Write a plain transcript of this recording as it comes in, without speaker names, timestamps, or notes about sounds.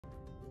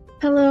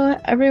Hello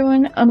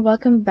everyone and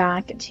welcome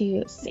back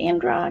to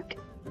Sandrock.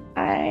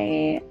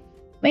 I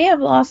may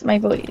have lost my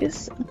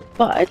voice,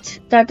 but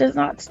that does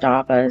not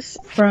stop us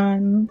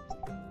from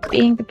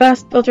being the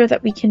best builder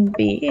that we can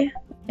be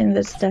in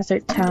this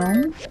desert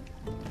town.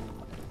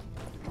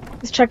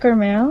 Let's check our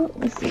mail.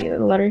 Let's see a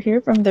letter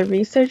here from the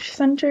research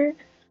center.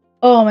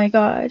 Oh my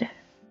god.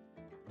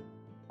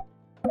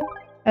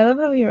 I love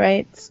how he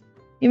writes,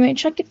 "You may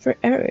check it for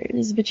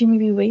errors, but you may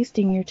be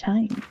wasting your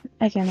time."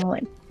 I cannot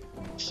like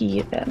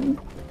key them.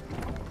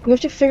 We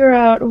have to figure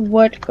out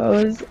what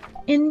goes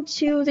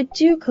into the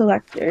dew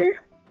collector.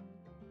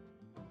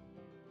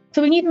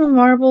 So we need a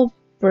marble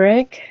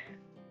brick.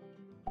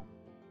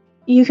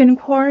 You can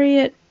quarry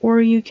it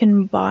or you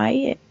can buy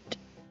it.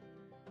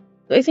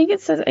 I think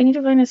it says I need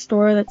to find a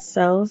store that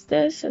sells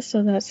this,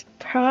 so that's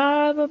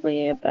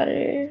probably a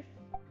better.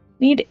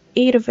 Need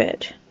 8 of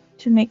it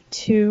to make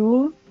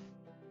 2,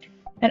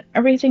 and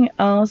everything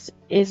else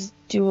is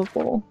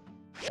doable.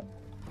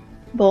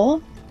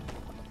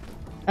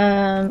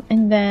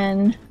 And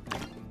then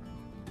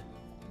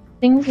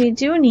things we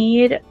do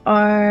need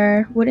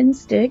are wooden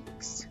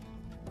sticks,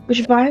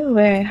 which, by the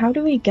way, how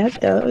do we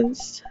get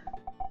those?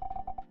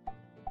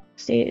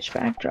 Stage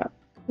backdrop.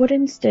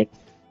 Wooden stick.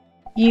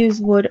 Use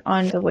wood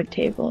on the wood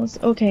tables.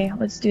 Okay,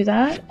 let's do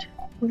that.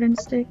 Wooden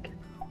stick.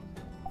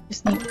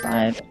 Just need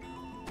 5.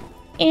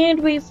 And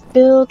we've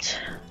built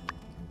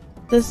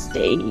the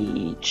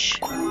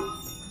stage.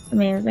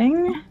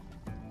 Amazing.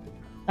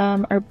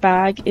 Our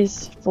bag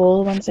is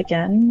full once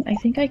again. I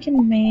think I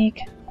can make...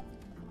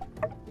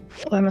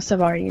 Oh, I must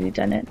have already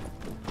done it.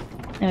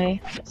 Anyway,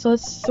 so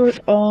let's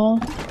sort all.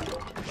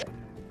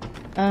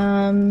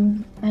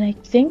 And I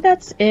think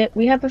that's it.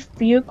 We have a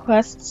few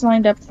quests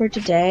lined up for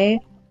today.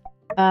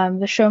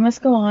 The show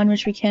must go on,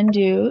 which we can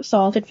do.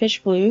 Salted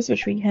fish blues,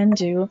 which we can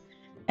do.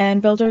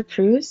 And build our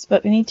cruise,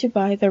 but we need to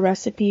buy the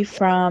recipe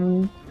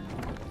from...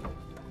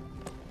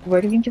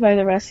 Where do we need to buy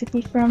the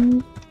recipe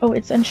from? Oh,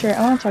 it's Unsure.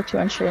 I want to talk to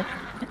Unsure.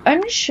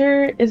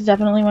 Unsure is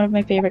definitely one of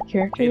my favorite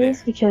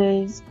characters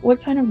because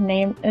what kind of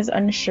name is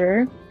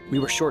Unsure? We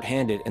were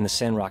short-handed in the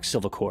Sandrock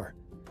Civil Corps.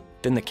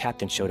 Then the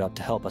captain showed up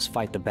to help us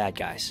fight the bad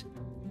guys.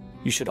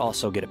 You should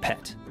also get a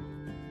pet.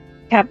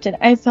 Captain.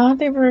 I thought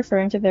they were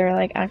referring to their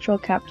like actual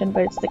captain,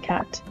 but it's the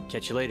cat.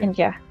 Catch you later. And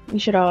yeah, we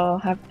should all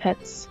have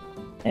pets.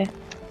 Okay.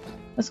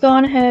 Let's go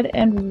on ahead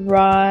and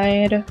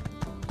ride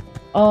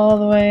all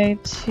the way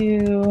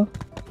to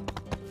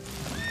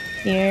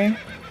here.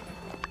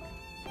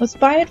 Let's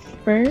buy it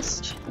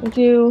first.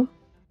 We'll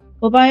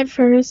buy it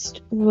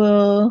first.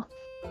 We'll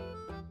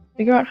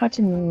figure out how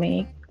to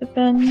make the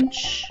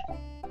bench.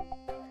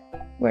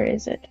 Where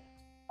is it?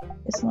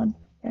 This one.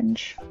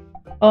 Bench.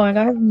 Oh my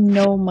god, I have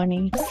no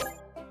money.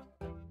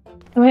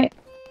 Oh, wait.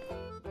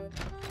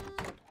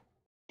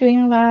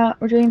 Doing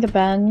that. We're doing the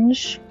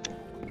bench.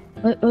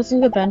 Let's do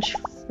the bench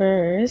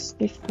first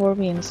before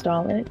we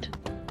install it.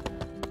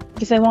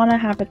 Because I want to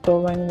have it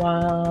going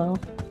while...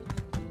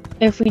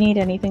 If we need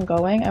anything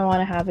going, I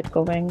want to have it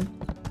going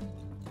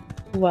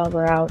while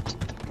we're out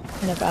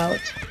and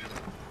about.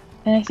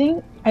 And I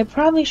think I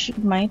probably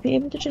might be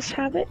able to just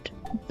have it.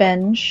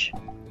 Bench.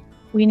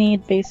 We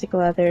need basic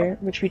leather,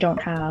 which we don't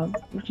have.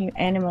 We need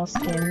animal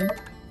skin,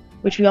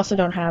 which we also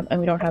don't have, and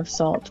we don't have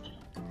salt.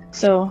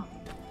 So,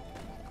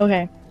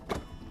 okay.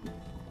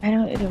 I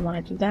didn't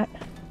want to do that.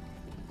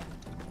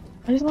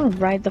 I just want to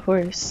ride the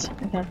horse.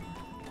 Okay.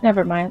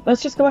 Never mind.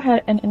 Let's just go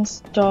ahead and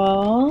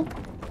install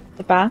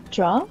the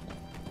backdrop.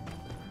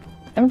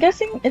 I'm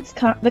guessing it's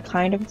the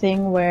kind of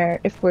thing where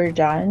if we're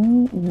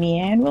done,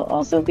 Mian will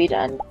also be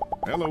done.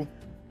 Hello.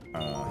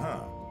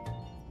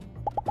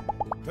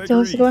 So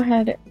let's go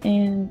ahead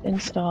and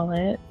install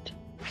it.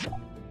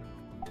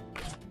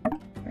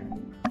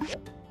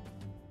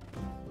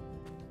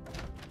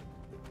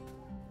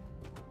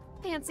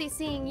 Fancy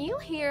seeing you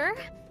here.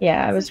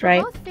 Yeah, I was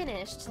right. We're both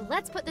finished.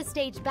 Let's put the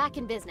stage back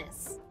in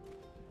business.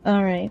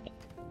 All right.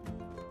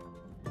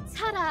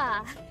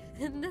 Ta-da!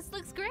 This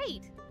looks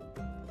great.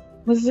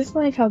 Was this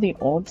like how the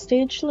old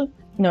stage looked?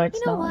 No, it's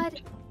not. You know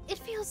what? It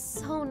feels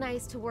so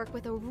nice to work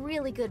with a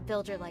really good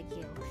builder like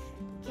you.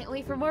 Can't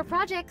wait for more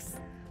projects.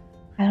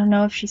 I don't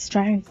know if she's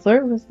trying to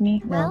flirt with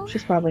me. Well, no,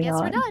 she's probably guess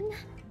not. we're done.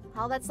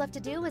 All that's left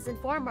to do is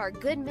inform our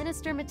good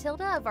Minister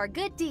Matilda of our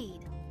good deed.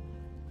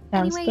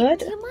 Sounds anyway, good.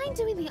 do you mind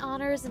doing the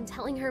honors and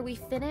telling her we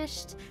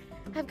finished?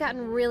 I've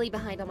gotten really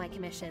behind on my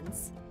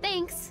commissions.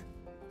 Thanks.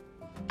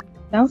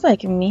 Sounds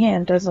like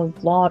Mian does a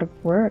lot of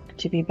work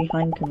to be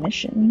behind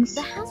commissions.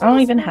 I don't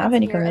even have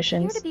any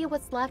commissions. Appear to be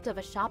what's left of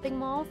a shopping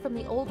mall from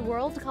the old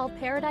world called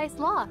Paradise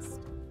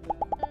Lost.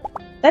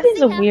 That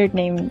is a weird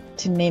name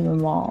to name a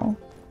mall,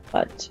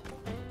 but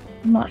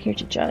I'm not here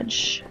to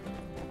judge.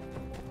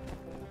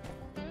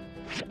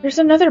 There's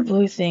another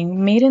blue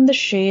thing, Made in the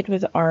Shade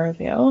with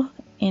Arvio,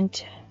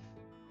 and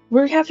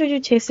we have to do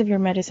Taste of Your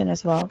Medicine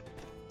as well.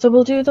 So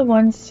we'll do the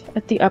ones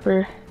at the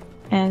upper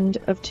end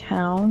of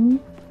town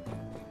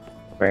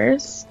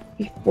first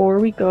before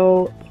we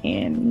go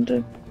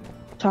and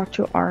talk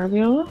to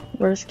Arvio.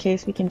 Worst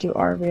case, we can do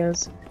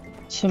Arvio's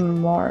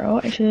tomorrow.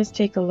 I should just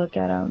take a look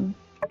at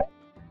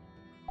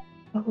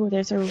Oh,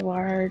 there's a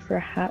reward for a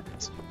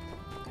hat.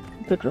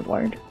 Good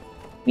reward.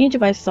 We need to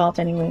buy salt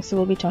anyway, so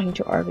we'll be talking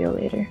to Arvio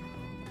later.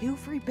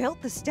 You've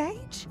rebuilt the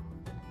stage?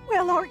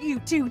 Well, aren't you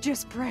two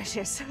just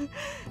precious?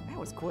 That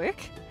was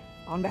quick.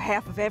 On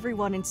behalf of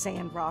everyone in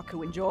Sandrock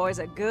who enjoys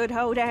a good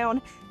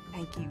hoedown,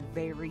 thank you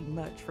very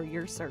much for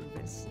your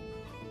service.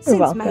 You're Since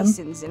welcome.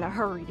 Mason's in a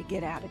hurry to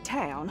get out of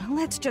town,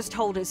 let's just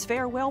hold his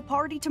farewell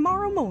party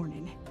tomorrow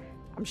morning.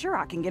 I'm sure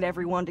I can get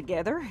everyone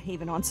together,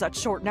 even on such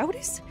short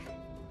notice.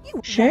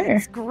 Sure.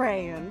 That's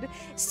grand.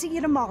 See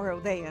you tomorrow,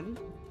 then.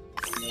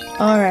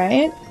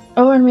 Alright.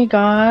 Oh, and we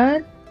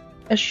got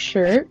a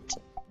shirt.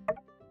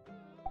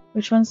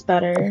 Which one's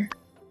better?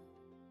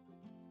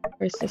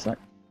 Where's this one?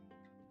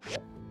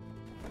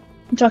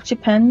 Talk to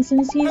Penn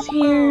since he's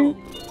here.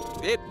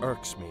 It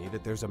irks me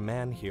that there's a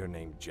man here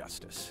named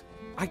Justice.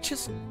 I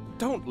just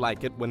don't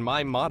like it when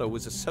my motto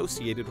is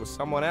associated with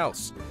someone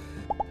else.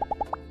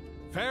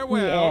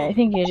 Farewell! Yeah, I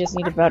think you just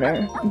need a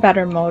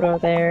better motto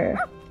there.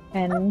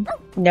 And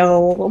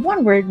no,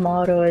 one word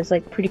motto is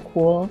like pretty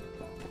cool.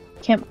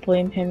 Can't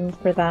blame him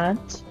for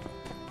that.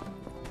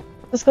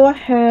 Let's go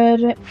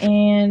ahead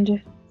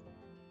and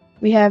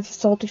we have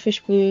salted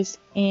fish blues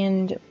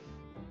and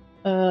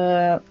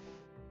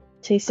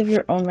taste of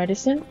your own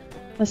medicine.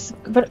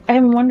 But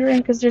I'm wondering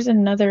because there's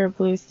another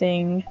blue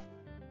thing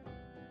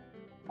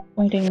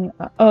pointing.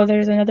 Oh,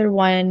 there's another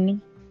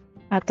one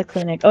at the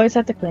clinic. Oh, it's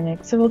at the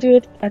clinic, so we'll do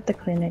it at the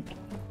clinic.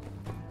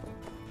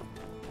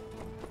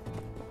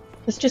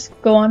 Let's just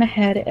go on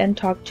ahead and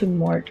talk to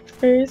Mort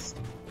first,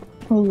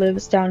 who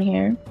lives down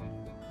here.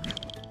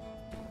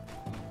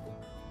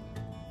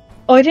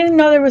 Oh, I didn't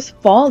know there was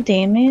fall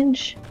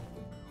damage.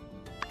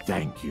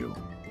 Thank you.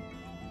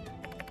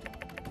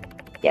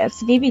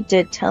 Yes, Vivi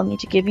did tell me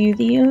to give you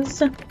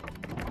these.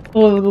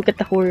 Oh, look at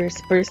the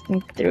horse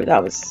bursting through.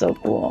 That was so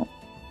cool.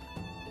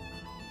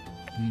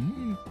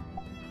 Hmm?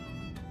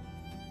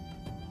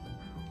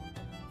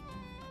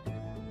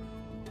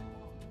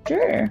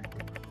 Sure.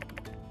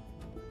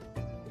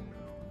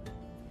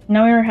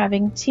 Now we are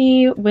having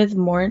tea with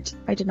Mort.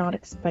 I did not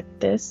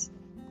expect this.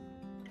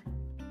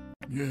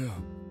 Yeah.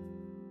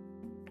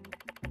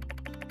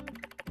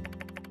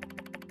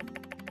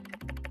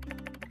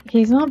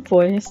 He's not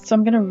voiced, so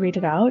I'm gonna read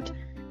it out.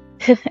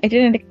 I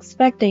didn't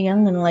expect a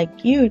young'un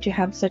like you to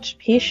have such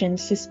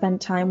patience to spend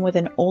time with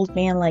an old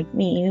man like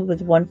me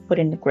with one foot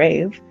in the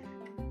grave.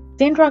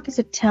 Sandrock is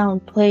a town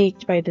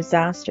plagued by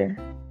disaster.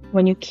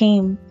 When you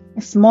came,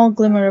 a small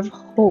glimmer of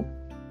hope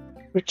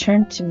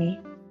returned to me.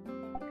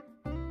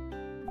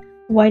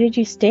 Why did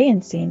you stay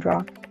in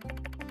Sandrock?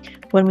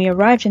 When we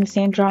arrived in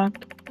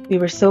Sandrock, we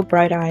were so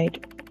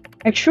bright-eyed.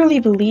 I truly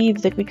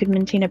believed that we could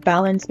maintain a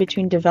balance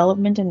between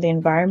development and the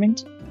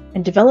environment,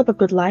 and develop a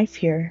good life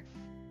here.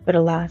 But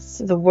alas,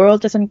 the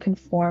world doesn't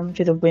conform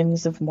to the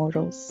whims of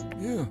mortals.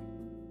 Yeah.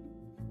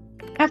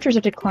 After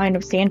the decline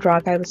of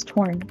Sandrock, I was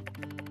torn.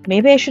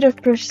 Maybe I should have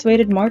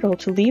persuaded Martel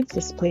to leave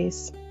this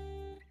place.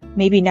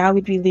 Maybe now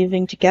we'd be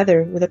living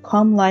together with a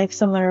calm life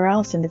somewhere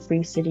else in the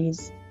Free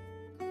Cities.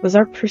 Was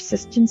our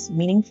persistence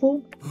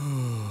meaningful?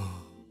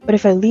 But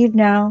if I leave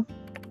now,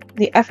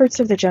 the efforts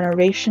of the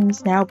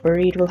generations now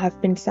buried will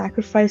have been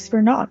sacrificed for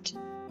naught.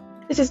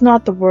 This is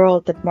not the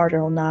world that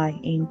Martel and I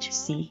aim to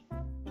see,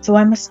 so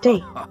I must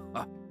stay.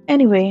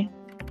 Anyway,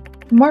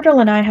 Martel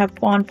and I have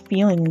fond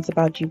feelings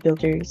about you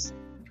builders.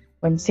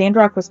 When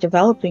Sandrock was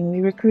developing, we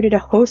recruited a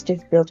host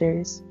of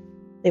builders.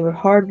 They were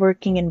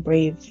hardworking and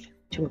brave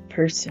to a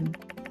person.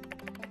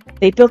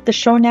 They built the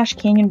Shonash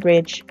Canyon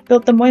Bridge,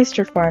 built the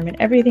Moisture Farm, and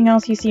everything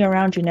else you see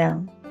around you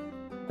now.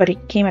 But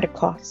it came at a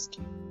cost.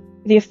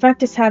 The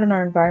effect it's had on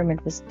our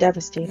environment was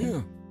devastating.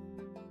 Yeah.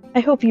 I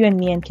hope you and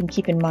Mian can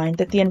keep in mind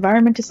that the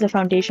environment is the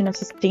foundation of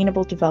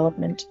sustainable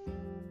development,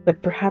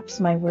 but perhaps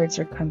my words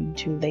are coming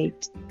too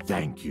late.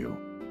 Thank you.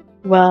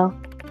 Well,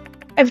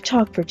 I've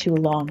talked for too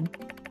long.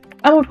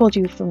 I won't hold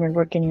you from your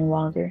work any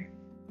longer.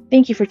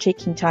 Thank you for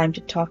taking time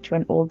to talk to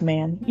an old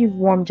man. You've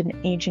warmed an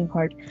aging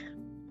heart.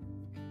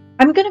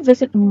 I'm gonna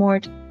visit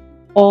Mort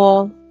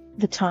all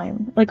the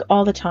time. Like,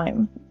 all the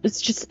time.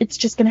 It's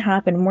just gonna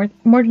happen. Mort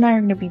and I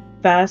are gonna be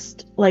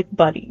best, like,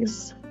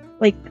 buddies.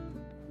 Like,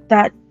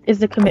 that is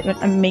the commitment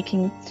I'm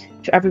making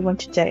to everyone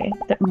today.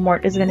 That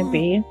Mort is gonna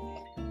be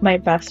my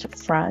best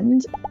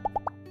friend.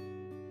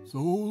 So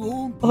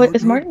long, Oh, is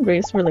partner. Mort and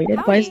Grace related?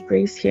 Why is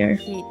Grace here?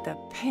 Heat the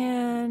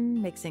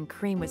pan, mix in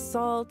cream with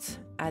salt,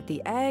 add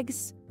the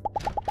eggs.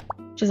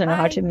 She doesn't know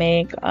how to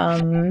make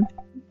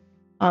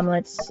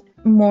omelets.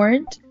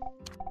 Mort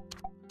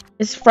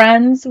is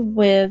friends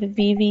with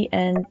Vivi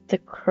and the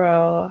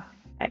Crow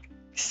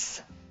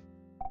X.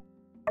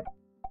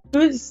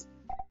 Who's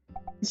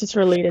just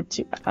related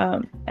to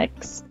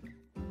X?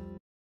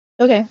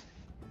 Okay,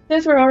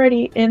 since we're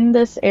already in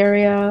this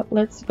area,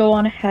 let's go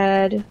on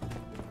ahead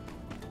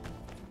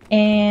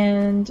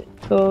and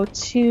go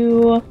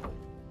to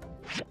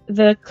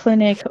the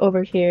clinic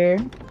over here.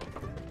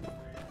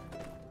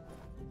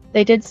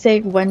 They did say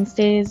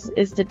Wednesdays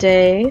is the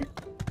day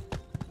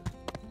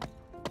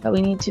that we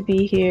need to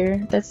be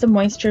here. That's the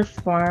Moisture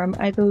Farm,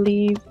 I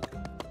believe.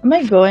 Am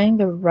I going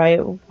the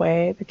right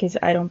way? Because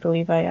I don't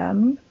believe I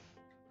am.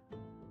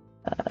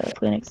 The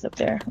clinic's up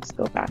there. Let's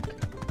go back.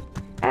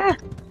 Ah!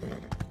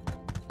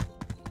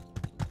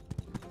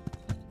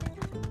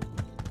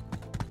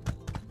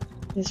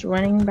 Just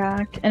running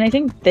back. And I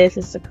think this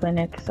is the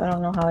clinic, so I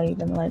don't know how I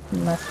even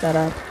messed that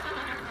up.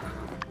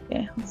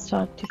 Okay, let's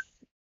talk to...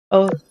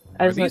 Oh,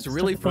 I Are was these like,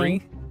 really something.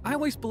 free? I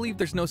always believe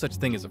there's no such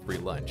thing as a free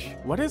lunch.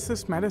 What does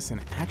this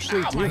medicine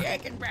actually do?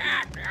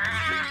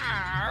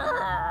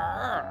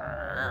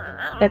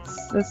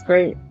 That's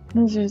great.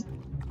 This is...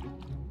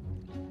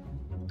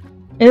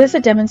 Is this a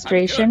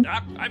demonstration?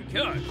 I'm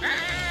good.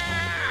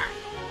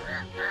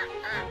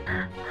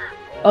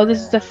 Oh, this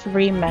is the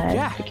free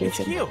Yeah, it's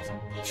medication. healed.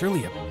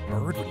 Surely a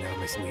bird would never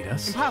mislead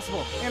us.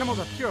 Impossible. Animals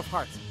are pure of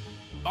hearts.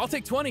 I'll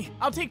take 20.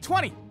 I'll take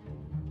 20.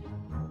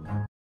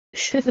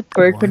 The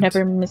bird would What?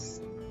 never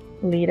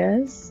mislead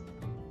us.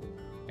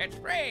 It's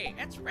free.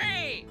 It's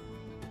free.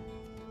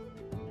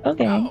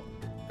 Okay.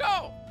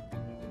 Go.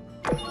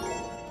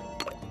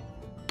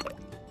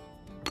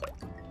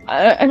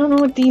 I don't know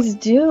what these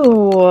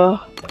do.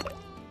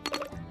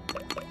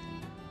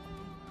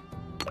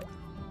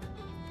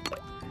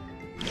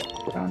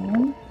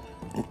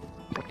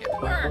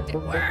 It worked. It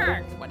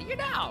worked. What do you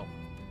know?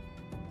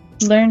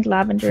 Learned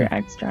lavender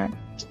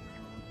extract.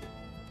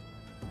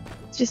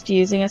 It's just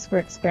using us for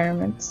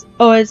experiments.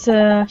 Oh, it's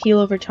a heal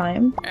over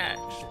time. X,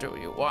 do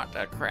you want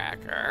a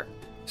cracker?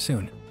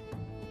 Soon.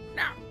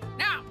 No.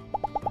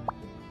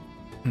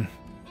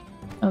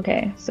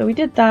 Okay, so we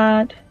did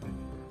that.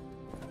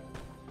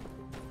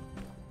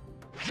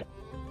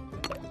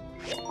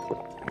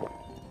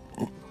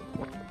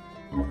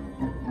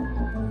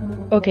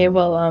 Okay,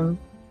 well,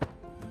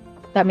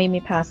 that made me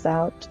pass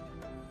out.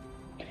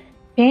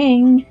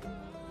 Dang.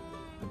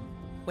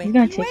 He's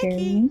gonna take care of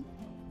me.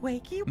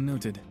 Wakey.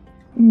 Noted.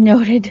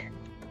 Noted.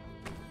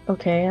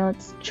 Okay,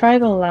 let's try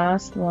the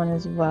last one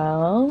as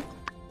well.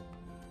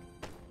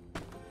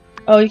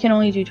 Oh, you can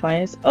only do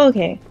twice.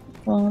 Okay,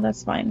 well,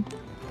 that's fine.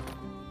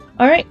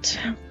 Alright.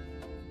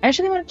 I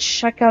actually want to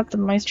check out the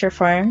moisture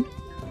farm.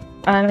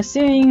 I'm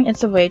assuming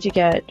it's a way to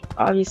get,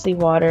 obviously,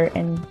 water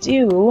and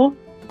dew.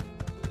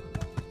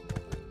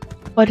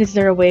 But is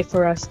there a way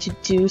for us to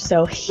do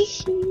so?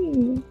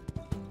 Hehe.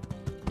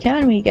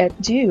 Can we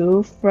get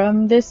dew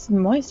from this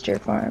moisture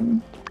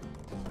farm?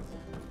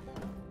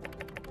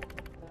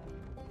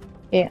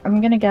 Okay,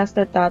 I'm gonna guess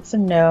that that's a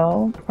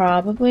no,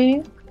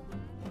 probably.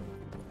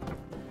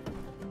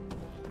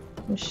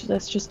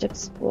 Let's just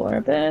explore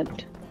a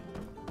bit.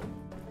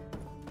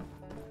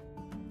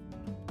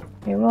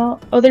 Okay, well,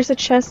 oh, there's a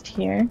chest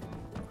here.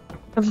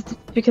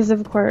 Because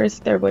of course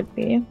there would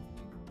be.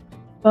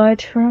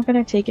 But we're not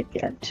gonna take it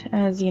yet,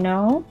 as you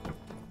know.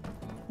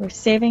 We're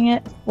saving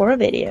it for a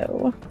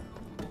video.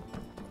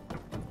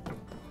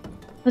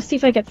 Let's see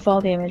if I get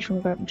fall damage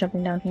from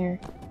jumping down here.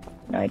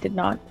 No, I did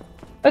not.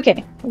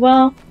 Okay,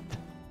 well,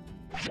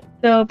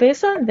 so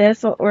based on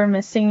this, what we're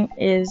missing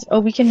is, oh,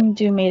 we can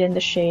do Made in the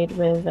Shade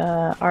with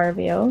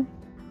Arvio.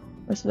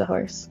 Where's the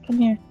horse? Come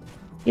here.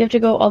 You have to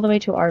go all the way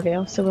to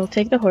Arvio, so we'll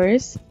take the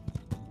horse.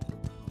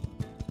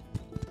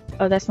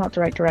 Oh, that's not the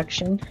right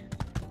direction.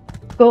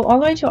 Go all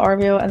the way to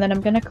Arvio, and then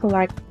I'm gonna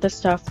collect the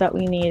stuff that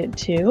we need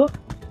to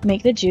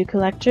make the dew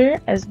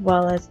collector, as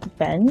well as the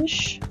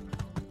bench,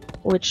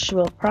 which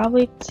will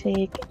probably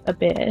take a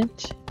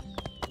bit.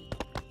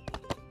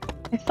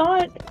 I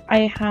thought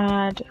I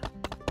had...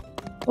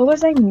 What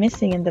was I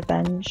missing in the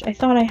bench? I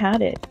thought I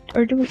had it.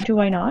 Or do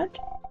I not?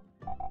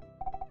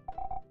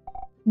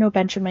 No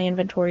bench in my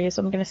inventory,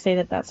 so I'm gonna say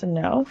that that's a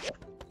no.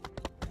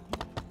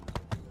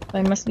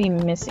 I must be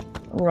missing...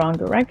 Wrong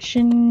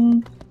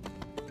direction.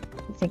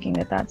 I'm thinking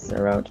that that's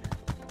the road.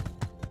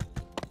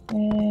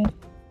 Okay.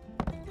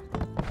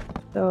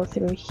 Go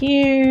through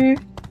here.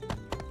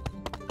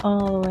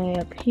 All the way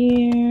up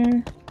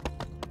here.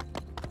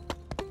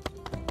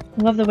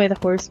 I love the way the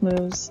horse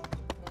moves.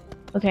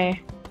 Okay.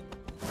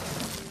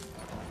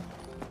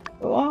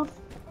 Go off.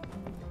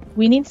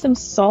 We need some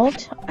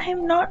salt.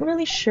 I'm not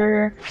really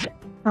sure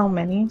how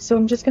many, so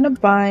I'm just gonna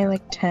buy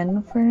like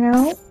 10 for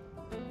now.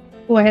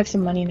 Oh, I have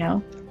some money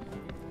now.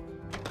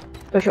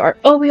 Go to art.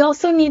 Oh, we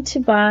also need to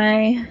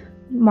buy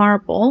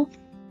marble,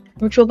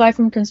 which we'll buy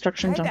from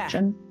Construction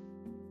Junction.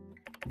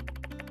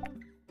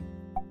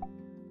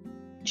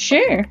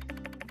 Sure.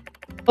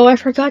 Oh, I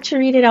forgot to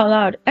read it out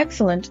loud.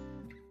 Excellent.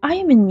 I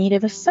am in need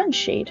of a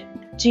sunshade.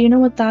 Do you know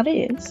what that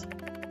is?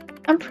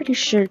 I'm pretty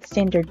sure it's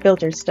standard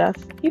builder stuff.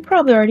 You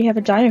probably already have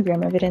a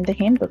diagram of it in the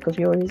handbook of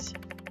yours.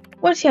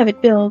 Once you have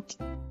it built,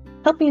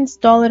 help me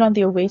install it on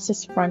the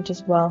Oasis front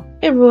as well.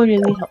 It will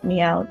really help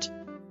me out.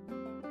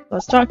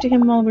 Let's talk to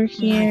him while we're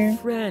here. My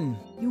friend,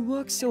 you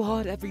work so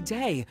hard every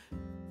day.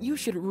 You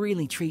should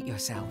really treat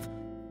yourself.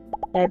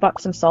 I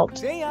bought some salt.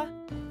 See ya.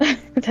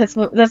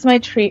 That's my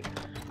treat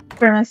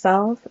for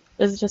myself.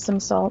 Is just some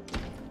salt.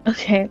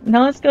 Okay,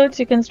 now let's go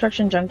to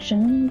Construction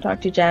Junction.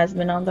 Talk to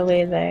Jasmine on the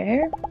way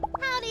there.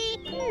 Howdy.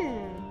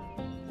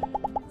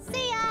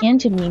 See ya. And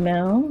to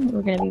Nemo.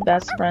 We're gonna be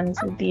best friends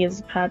with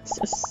these pets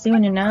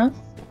soon enough.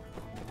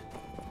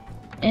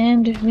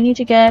 And we need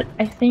to get,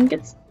 I think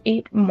it's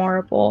 8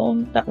 marble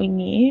that we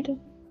need.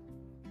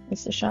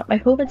 It's the shop. I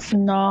hope it's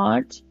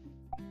not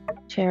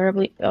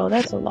terribly... Oh,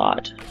 that's a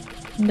lot.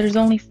 And there's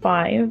only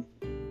 5.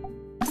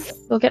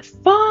 We'll get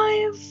 5!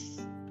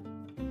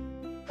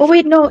 Oh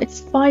wait, no, it's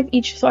 5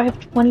 each, so I have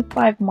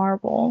 25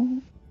 marble.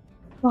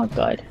 Not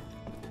good.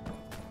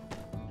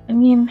 I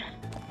mean,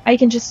 I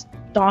can just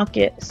stock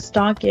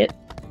it.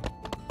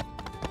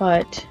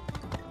 But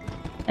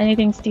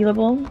anything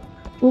stealable?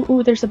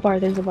 Ooh, there's a bar.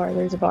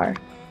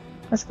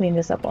 Let's clean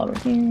this up over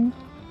here.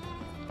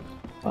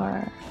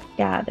 Bar.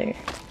 Gather.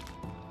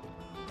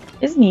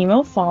 Is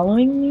Nemo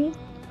following me?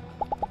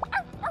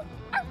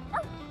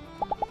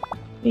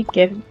 We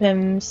give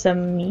him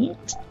some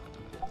meat?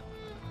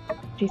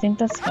 Do you think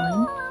that's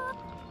fine?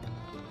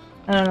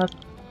 I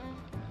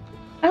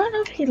don't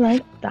know if he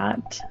liked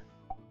that.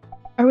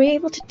 Are we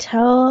able to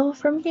tell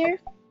from here?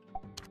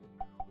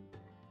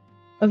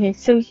 Okay,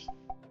 so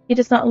he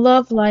does not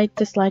love, like,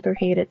 dislike, or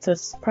hate it, so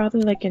it's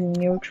probably like a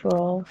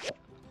neutral.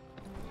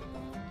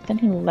 Then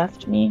he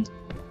left me.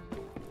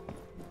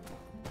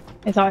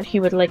 I thought he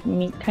would like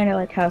meat, kind of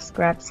like how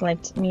Scraps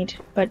liked meat,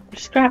 but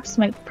Scraps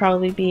might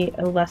probably be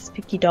a less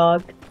picky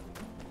dog.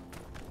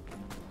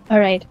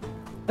 Alright,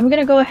 I'm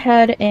gonna go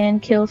ahead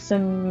and kill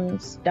some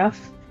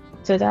stuff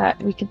so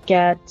that we could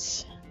get,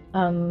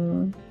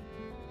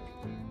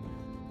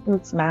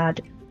 it's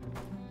mad.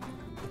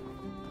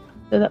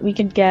 So that we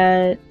can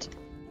get...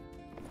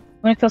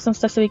 I'm gonna kill some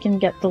stuff so we can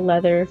get the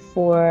leather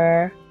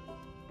for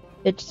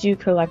the Dew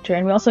Collector,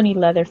 and we also need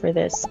leather for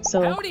this,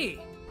 so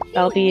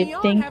that'll be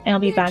a thing, and I'll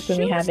be back when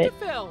we have it.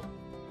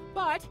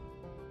 But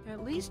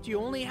at least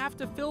you only have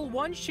to fill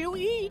 1 shoe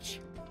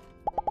each.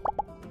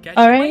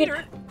 Alright,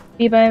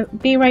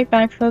 be right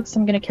back, folks.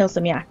 I'm gonna kill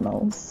some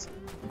Yakmos.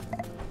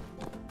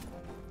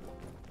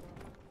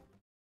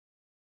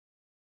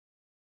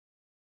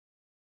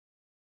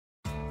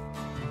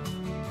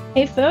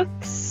 Hey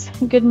folks,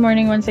 good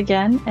morning once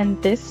again, and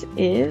this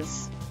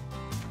is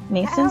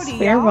Mason's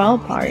farewell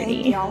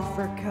party. Thank y'all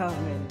for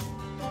coming.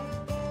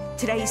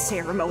 Today's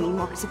ceremony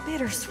marks a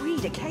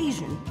bittersweet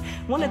occasion.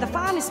 One of the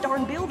finest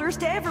darn builders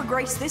to ever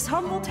grace this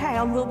humble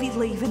town will be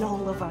leaving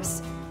all of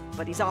us,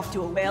 but he's off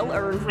to a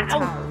well-earned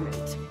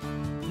retirement.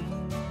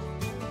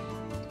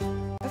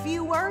 A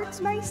few words,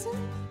 Mason?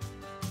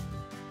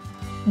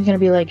 I'm gonna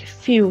be like,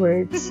 few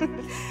words.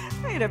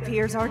 It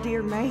appears our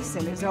dear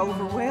Mason is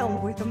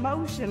overwhelmed with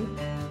emotion.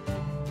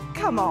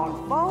 Come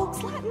on,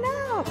 folks, lighten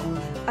up.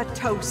 A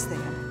toast,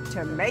 then,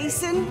 to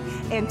Mason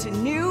and to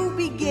new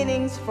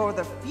beginnings for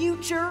the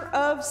future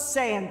of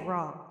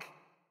Sandrock.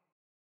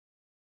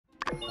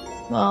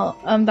 Well,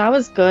 that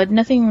was good.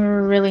 Nothing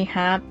really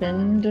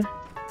happened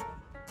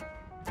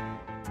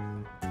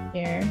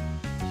here.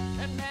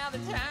 And now the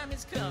time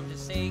has come to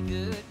say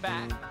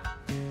goodbye.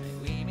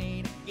 We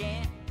meet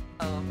again.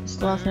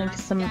 Just listening to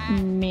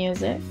some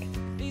music.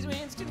 These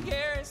winds can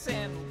carry us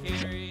and we'll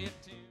carry it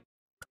too.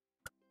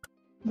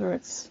 Where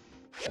it's...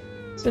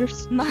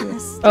 There's... My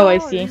Oh, I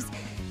see.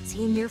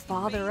 Seeing your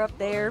father up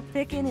there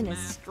picking and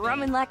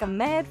strumming like a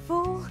mad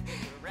fool,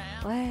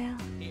 well,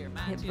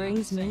 it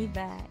brings me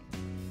back.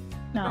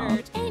 No.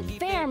 Ain't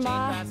fair,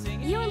 Ma.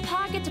 You and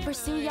Pa get to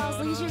pursue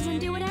y'all's leisures and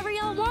do whatever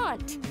y'all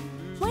want.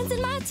 When's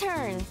it my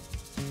turn?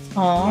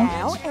 Aww.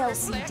 Now,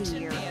 Elsie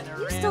dear,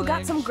 you still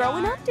got some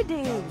growing up to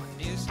do.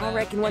 I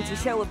reckon once you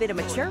show a bit of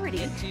maturity,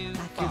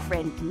 like your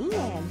friend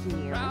Neanne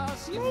here,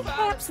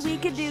 perhaps we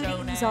could do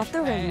to ease off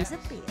the reins a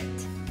bit.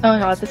 Oh my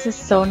god, this is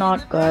so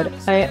not good.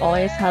 I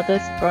always had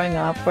this growing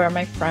up where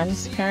my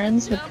friends'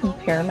 parents would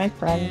compare my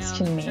friends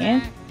to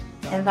me,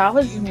 and that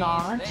was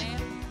not,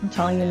 I'm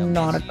telling you,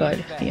 not a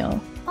good feel.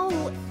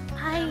 Oh,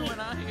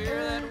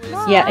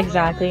 Mom, yeah,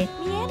 exactly.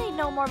 Neanne ain't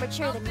no more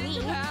mature than me.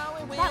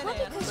 That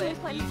whoopee cushion we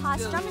put in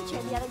Pa's strumming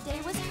chair the other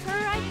day was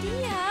her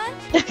idea.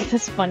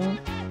 That's funny.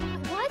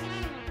 What?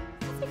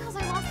 That's because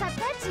I lost that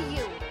bet to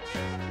you.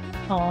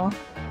 Aw.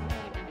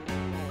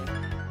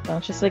 Well,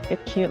 it's just like a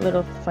cute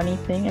little funny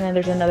thing, and then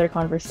there's another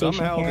conversation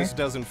Somehow here. this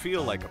doesn't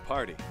feel like a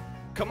party.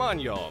 Come on,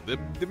 y'all.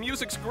 The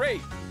music's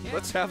great.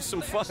 Let's have some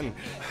fun.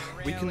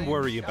 We can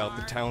worry about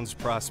the town's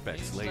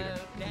prospects later.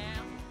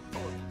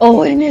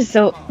 Owen is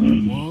so...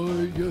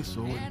 Why, yes,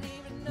 Owen.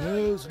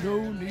 There's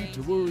no need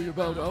to worry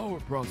about our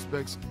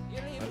prospects,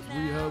 as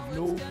we have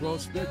no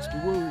prospects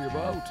to worry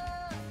about.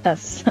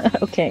 That's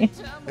okay.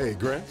 Hey,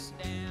 Gramps,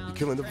 you're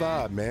killing the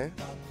vibe, man.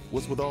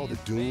 What's with all the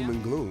doom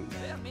and gloom?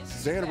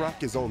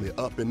 Sandrock is on the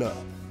up and up,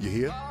 you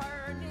hear?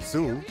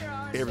 Soon,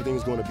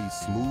 everything's gonna be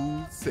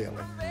smooth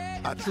sailing.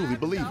 I truly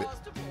believe it.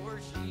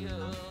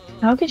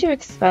 How could you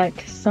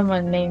expect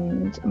someone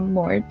named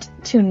Mort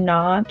to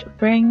not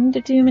bring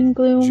the doom and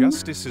gloom?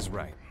 Justice is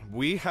right.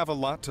 We have a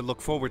lot to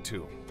look forward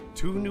to.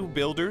 2 new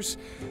builders.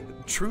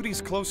 Trudy's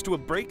close to a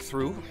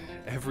breakthrough.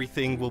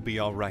 Everything will be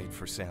all right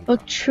for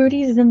Sandrock. Oh,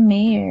 Trudy's the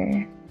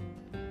mayor.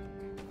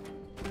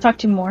 Talk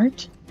to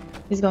Mort.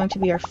 He's going to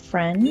be our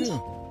friend. Yeah.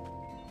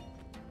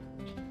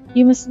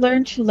 You must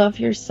learn to love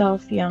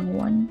yourself, young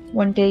one.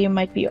 One day you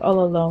might be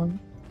all alone.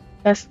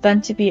 Best then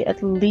to be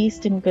at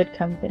least in good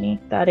company.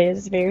 That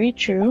is very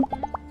true.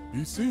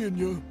 Be seeing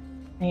ya.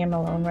 I am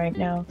alone right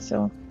now,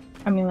 so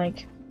I mean,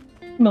 like,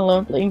 I'm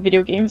alone playing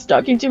video games,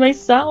 talking to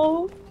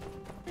myself.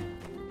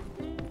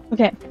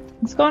 Okay,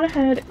 let's go on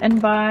ahead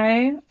and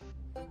buy.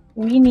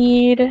 We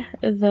need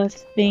the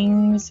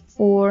things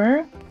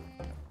for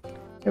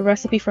the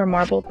recipe for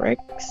marble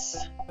bricks.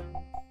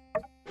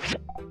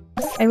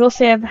 I will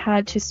say I've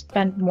had to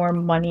spend more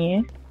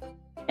money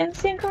in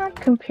Sandrock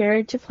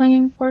compared to playing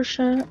in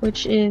Porsche,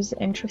 which is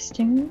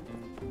interesting.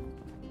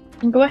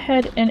 And go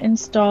ahead and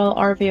install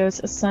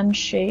RVO's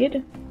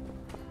sunshade,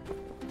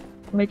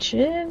 which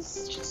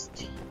is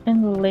just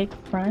in the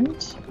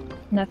lakefront.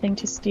 Nothing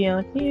to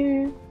steal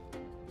here.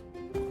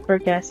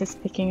 Burgess is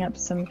picking up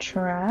some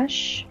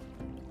trash.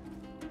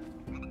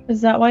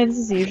 Is that why this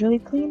is usually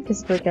clean?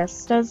 Because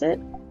Burgess does it?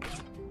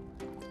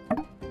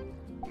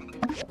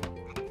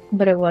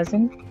 But it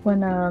wasn't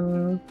when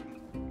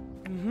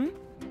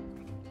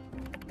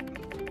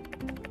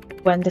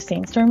when the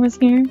sandstorm was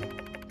here.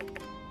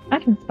 I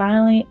can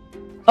finally...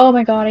 Oh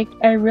my god,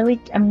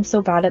 I'm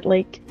so bad at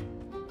like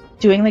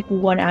doing like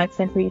one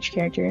accent for each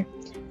character.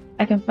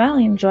 I can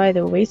finally enjoy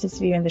the oasis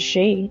view in the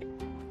shade.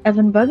 I've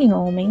been bugging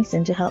old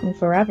Mason to help me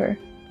forever,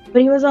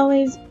 but he was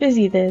always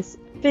busy this,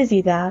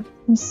 busy that.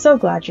 I'm so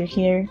glad you're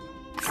here.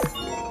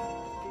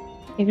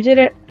 Okay, we did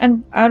it,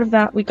 and out of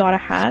that we got a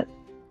hat.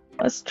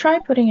 Let's try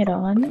putting it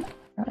on.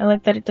 I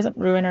like that it doesn't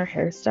ruin our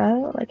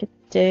hairstyle like it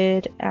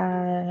did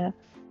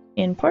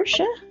in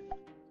Porsche.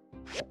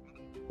 So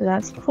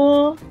that's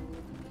cool.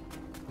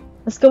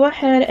 Let's go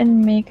ahead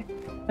and make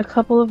a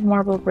couple of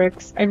marble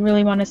bricks. I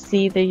really want to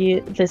see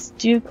this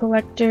dew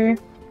collector.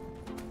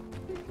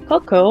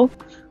 Coco,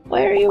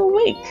 why are you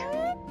awake?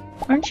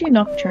 Aren't you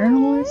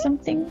nocturnal or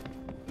something?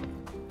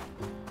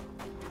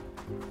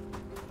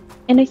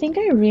 And I think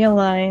I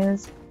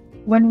realized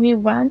when we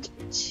went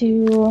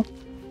to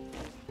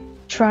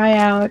try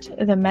out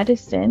the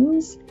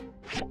medicines,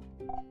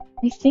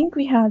 I think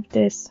we had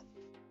this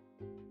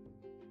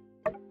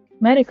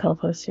medical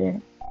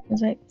poster.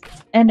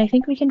 And I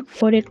think we can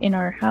put it in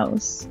our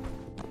house.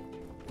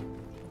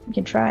 We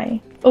can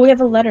try. Oh, we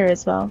have a letter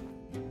as well.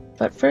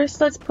 But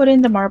first, let's put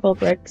in the marble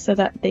bricks so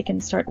that they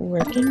can start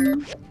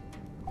working. It's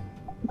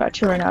about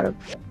to run out of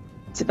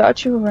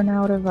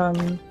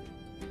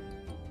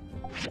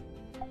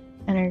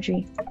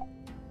energy.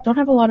 Don't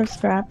have a lot of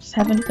scraps.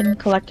 Haven't been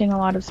collecting a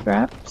lot of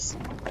scraps.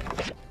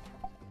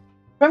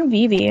 From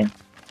Vivi.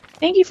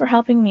 Thank you for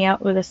helping me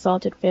out with the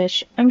salted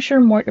fish. I'm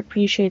sure Mort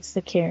appreciates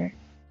the care.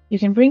 You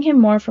can bring him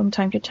more from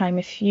time to time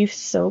if you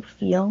so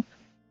feel.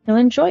 He'll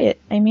enjoy it.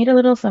 I made a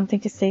little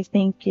something to say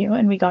thank you,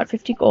 and we got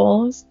 50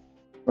 goals,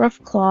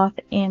 rough cloth,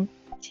 and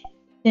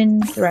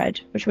thin thread,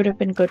 which would have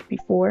been good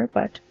before,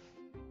 but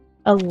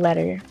a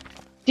letter.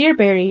 Dear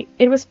Barry,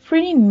 it was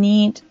pretty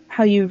neat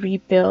how you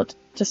rebuilt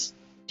the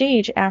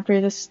stage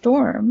after the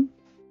sandstorm.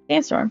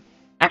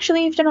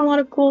 Actually, you've done a lot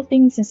of cool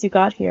things since you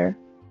got here.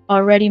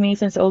 Already,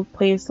 Mason's old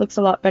place looks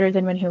a lot better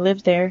than when he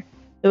lived there.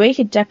 The way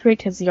he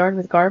decorated his yard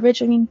with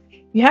garbage, I mean,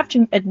 you have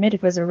to admit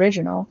it was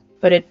original,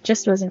 but it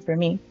just wasn't for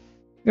me.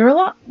 You're a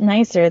lot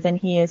nicer than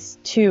he is,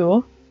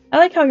 too. I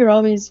like how you're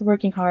always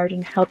working hard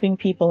and helping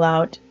people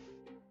out.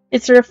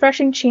 It's a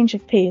refreshing change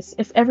of pace.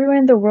 If everyone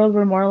in the world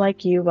were more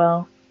like you,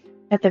 well,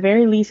 at the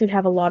very least we'd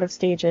have a lot of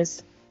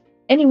stages.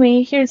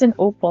 Anyway, here's an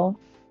opal.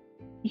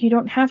 You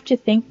don't have to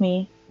thank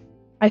me.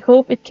 I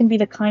hope it can be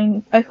the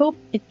kind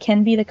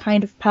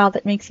of pal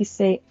that makes you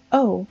say,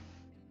 oh.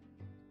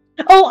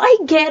 Oh, I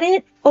get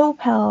it!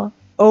 Opal.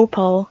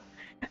 Opal.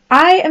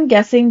 I am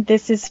guessing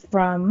this is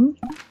from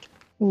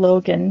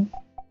Logan.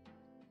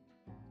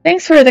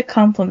 Thanks for the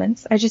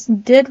compliments. I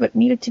just did what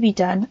needed to be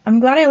done. I'm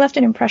glad I left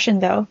an impression,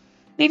 though.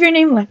 Leave your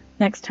name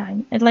next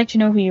time. I'd like to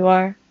know who you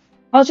are.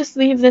 I'll just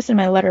leave this in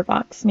my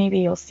letterbox. Maybe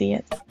you'll see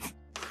it.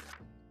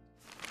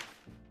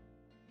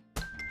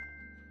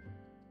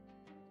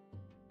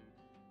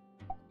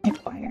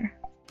 Acquire.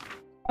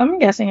 I'm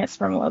guessing it's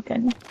from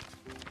Logan.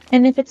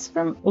 And if it's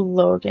from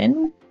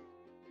Logan...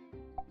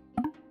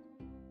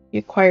 You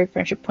acquired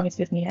friendship points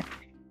with me.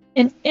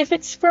 And if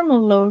it's from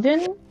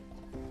Logan...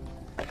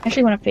 I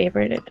actually want to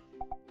favorite it.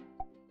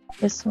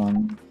 This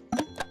one.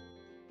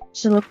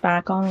 To look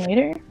back on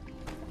later.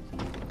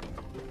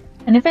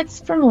 And if it's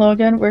from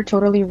Logan, we're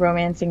totally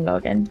romancing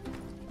Logan.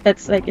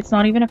 That's like, it's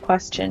not even a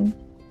question.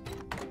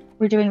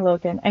 We're doing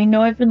Logan. I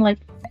know I've been like,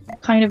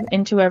 kind of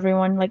into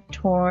everyone, like,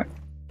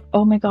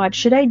 oh my god,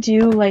 should I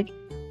do like,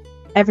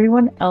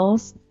 everyone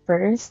else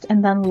first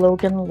and then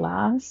Logan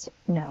last?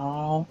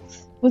 No.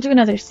 We'll do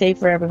another save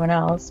for everyone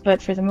else,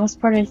 but for the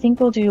most part, I think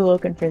we'll do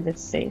Logan for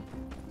this save.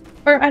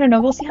 Or, I don't know,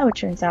 we'll see how it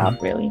turns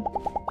out, really.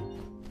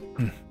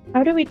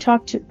 How do we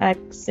talk to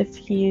X if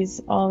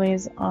he's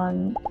always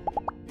on...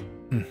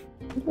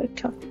 How do I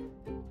talk?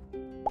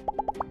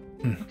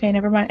 Okay,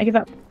 never mind. I give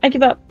up. I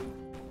give up.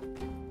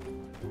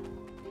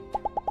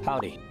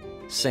 Howdy.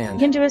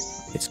 Sand. You can do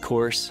It's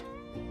coarse,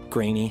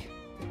 grainy,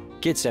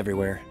 gets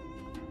everywhere.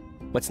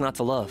 What's not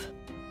to love?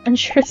 I'm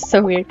sure it's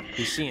so weird.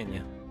 Be seeing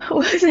you.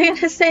 What was I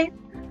gonna say?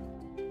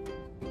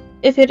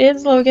 If it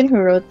is Logan who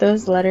wrote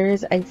those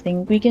letters, I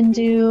think we can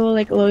do,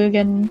 like,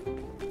 Logan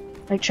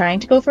like trying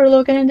to go for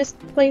Logan in this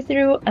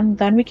playthrough, and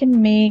then we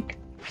can make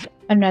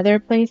another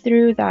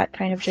playthrough that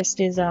kind of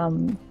just is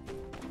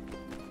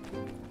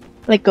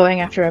like going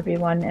after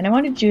everyone. And I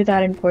want to do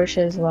that in Portia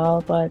as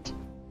well, but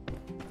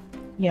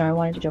you know, I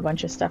wanted to do a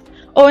bunch of stuff.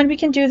 Oh, and we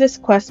can do this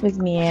quest with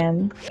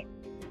Mian,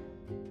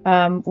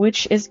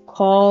 which is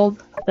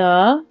called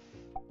the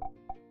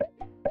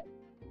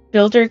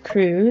Builder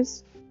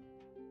Cruise.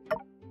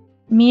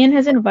 Mian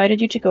has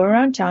invited you to go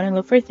around town and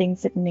look for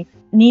things that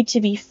need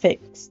to be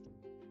fixed.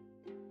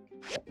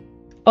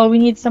 Oh, we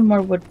need some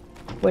more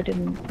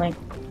wooden plank.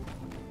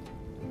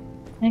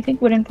 I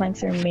think wooden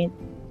planks are made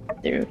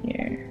through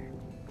here.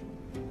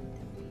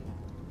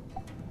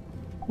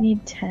 We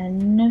need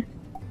 10.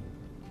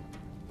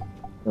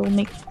 We'll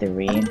make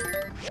 3.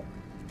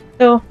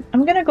 So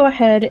I'm gonna go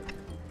ahead.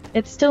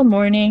 It's still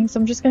morning, so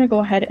I'm just gonna go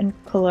ahead and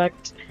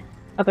collect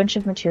a bunch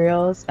of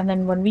materials, and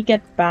then when we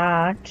get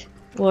back,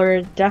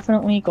 we're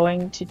definitely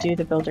going to do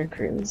the Builder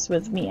Cruise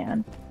with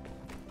Mian.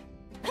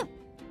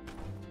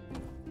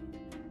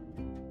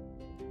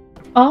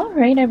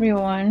 Alright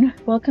everyone,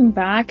 welcome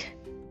back.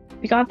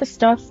 We got the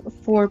stuff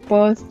for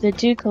both the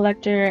Dew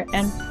Collector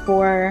and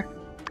for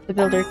the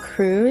Builder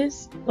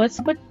Cruise. Let's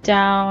put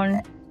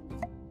down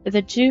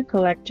the Dew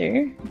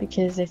Collector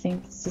because I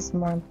think this is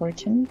more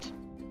important.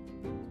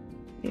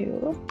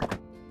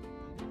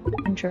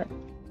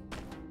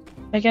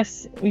 I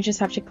guess we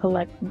just have to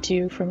collect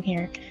dew from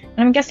here. And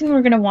I'm guessing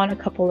we're going to want a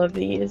couple of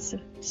these.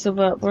 So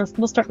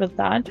we'll start with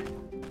that.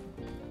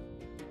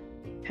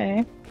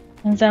 Okay.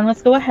 And then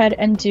let's go ahead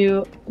and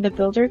do the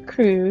Builder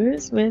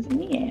Cruise with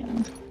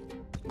Mian,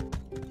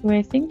 who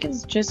I think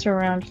is just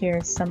around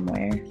here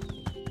somewhere.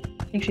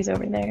 I think she's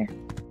over there.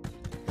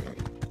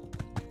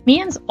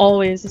 Mian's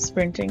always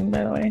sprinting,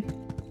 by the way.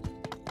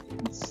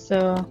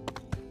 So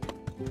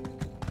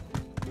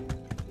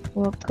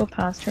we'll go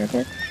past her a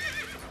bit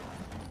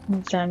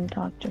and then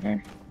talk to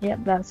her. Yep,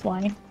 that's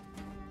why.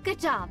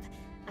 Good job.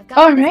 I've got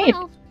all right.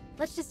 Well.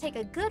 Let's just take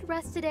a good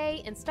rest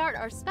today and start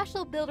our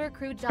special builder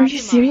crew job. Are you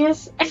tomorrow.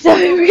 serious? I thought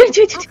we were gonna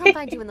do it today. I'll come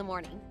find you in the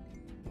morning.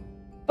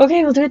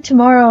 Okay, we'll do it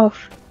tomorrow.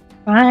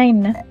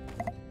 Fine.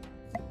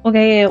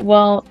 Okay,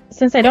 well,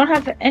 since I don't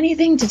have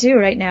anything to do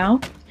right now,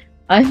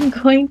 I'm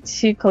going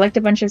to collect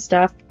a bunch of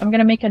stuff. I'm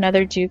gonna make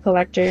another Dew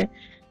Collector,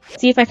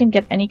 see if I can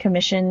get any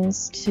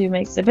commissions to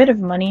make a bit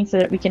of money so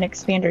that we can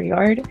expand our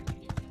yard.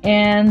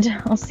 And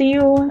I'll see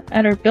you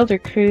at our Builder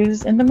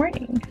Cruise in the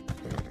morning.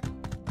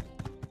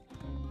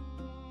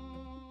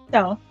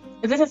 So,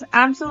 this is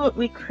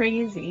absolutely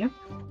crazy.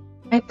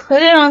 I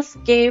put it on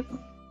escape.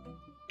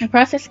 I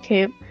pressed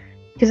escape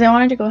because I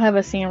wanted to go have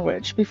a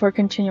sandwich before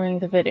continuing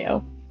the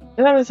video.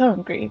 Because I was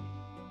hungry,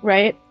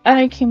 right? And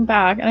I came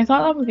back and I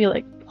thought that would be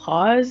like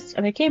paused.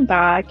 And I came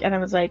back and I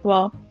was like,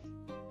 well,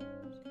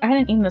 I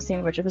hadn't eaten the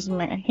sandwich, it was in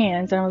my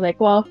hands. And I was like,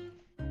 well,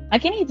 I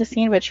can eat the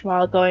sandwich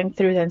while going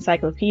through the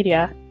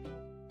encyclopedia.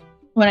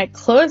 When I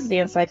closed the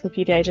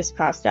encyclopedia, I just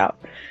passed out.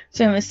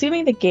 So I'm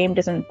assuming the game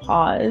doesn't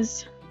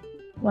pause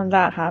when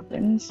that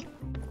happens.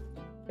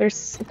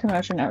 There's a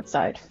commotion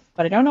outside,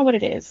 but I don't know what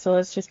it is, so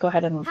let's just go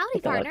ahead and Howdy,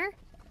 take a look. partner.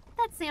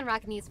 That's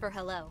Sandrock news for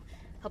hello.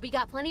 Hope you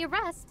got plenty of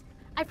rest.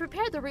 I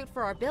prepared the route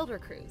for our builder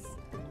cruise.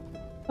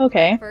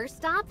 Okay. First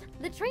stop,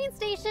 the train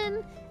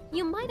station.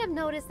 You might have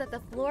noticed that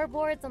the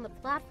floorboards on the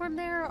platform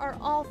there are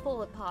all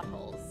full of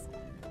potholes.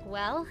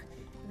 Well,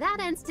 that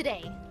ends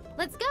today.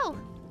 Let's go.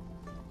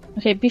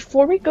 Okay,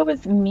 before we go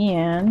with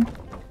Mian,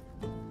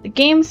 the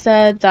game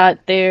said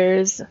that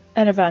there's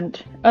an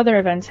event, other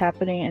events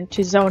happening, and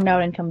to zone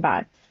out and come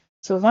back.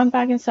 So we went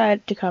back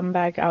inside to come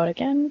back out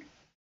again.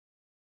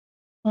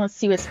 Let's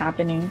see what's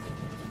happening.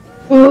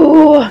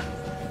 Ooh,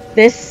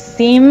 this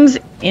seems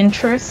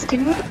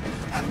interesting.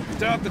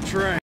 Stop the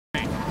train.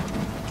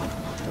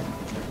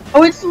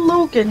 Oh, it's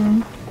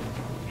Logan.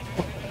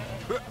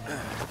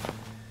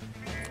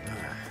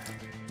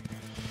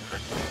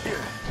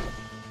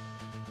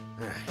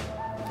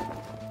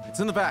 It's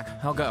in the back.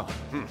 I'll go.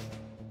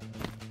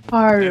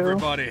 Haru.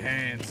 Everybody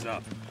hands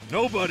up.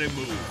 Nobody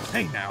moves.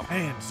 Hey now,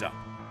 hands up.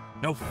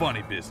 No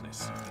funny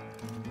business.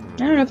 I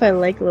don't know if I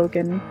like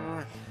Logan.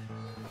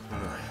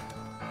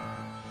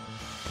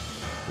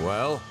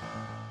 Well?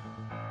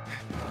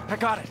 I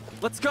got it.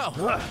 Let's go.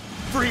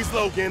 Freeze,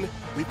 Logan.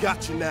 We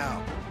got you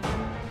now.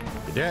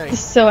 Good day. It's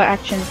so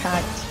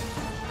action-packed.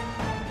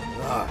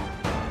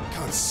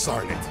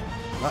 Consarn it.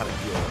 Not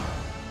again.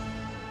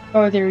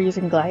 Oh, they're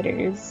using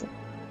gliders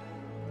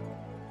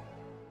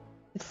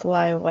to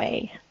fly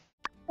away.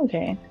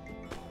 Okay.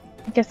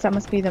 I guess that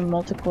must be the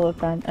multiple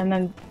event, and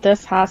then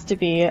this has to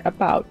be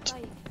about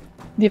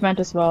the event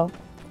as well.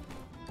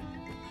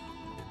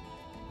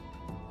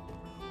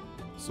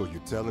 So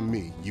you're telling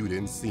me you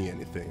didn't see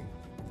anything?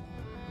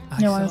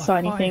 No one saw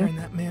anything. Fire in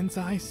that man's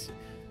eyes.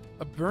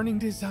 A burning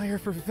desire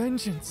for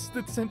vengeance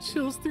that sent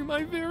chills through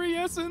my very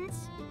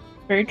essence.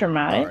 Very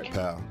dramatic. All right,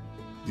 pal.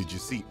 Did you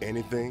see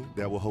anything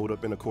that will hold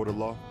up in a court of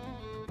law?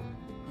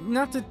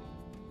 Not to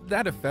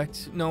that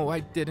effect. No,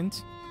 I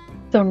didn't.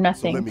 So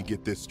nothing. So let me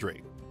get this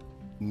straight.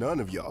 None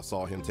of y'all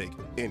saw him take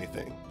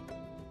anything.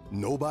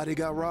 Nobody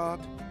got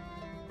robbed?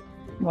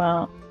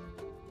 Well.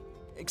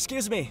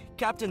 Excuse me,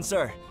 Captain,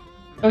 sir.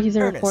 Oh, he's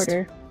a Ernest,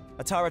 reporter.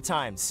 Atara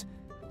Times.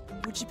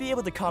 Would you be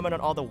able to comment on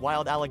all the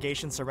wild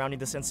allegations surrounding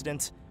this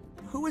incident?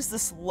 Who is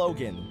this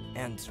Logan,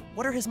 and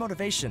what are his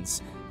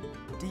motivations?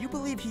 Do you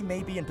believe he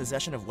may be in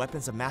possession of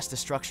weapons of mass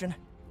destruction?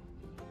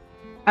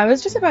 I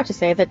was just about to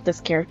say that this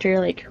character,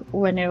 like,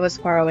 when it was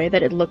far away,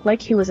 that it looked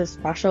like he was a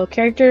special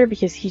character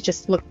because he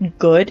just looked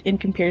good in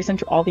comparison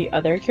to all the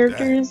other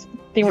characters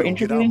they were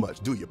interviewing. You don't get out much,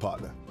 do you,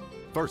 partner?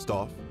 First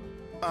off,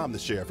 I'm the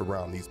sheriff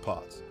around these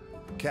parts.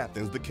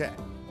 Captain's the cat.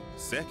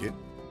 Second,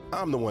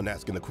 I'm the one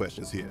asking the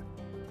questions here,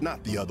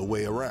 not the other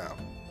way around.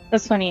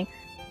 That's funny.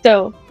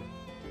 So,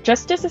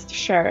 Justice is the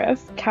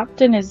sheriff,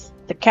 Captain is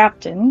the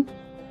captain,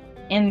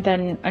 and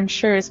then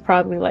Unsure is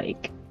probably,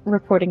 like,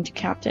 reporting to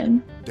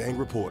Captain. Dang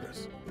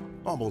reporters.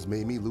 Almost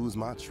made me lose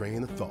my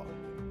train of thought.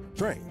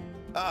 Train?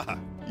 Ah,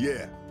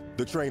 yeah,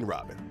 the train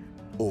robbing.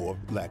 Or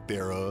lack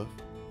thereof.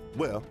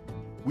 Well,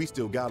 we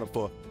still got him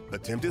for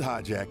attempted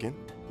hijacking,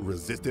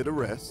 resisted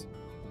arrest,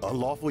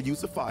 unlawful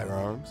use of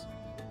firearms.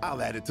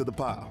 I'll add it to the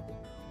pile.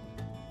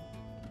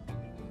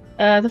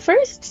 The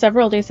first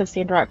several days of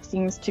Sandrock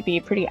seems to be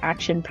pretty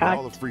action-packed.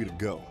 Y'all are free to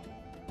go.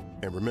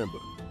 And remember,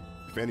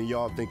 if any of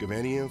y'all think of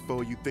any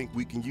info you think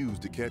we can use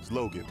to catch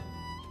Logan,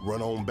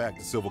 run on back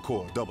to Silver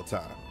Core, double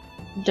time.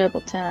 Double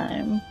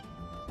time.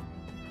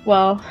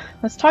 Well,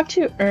 let's talk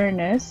to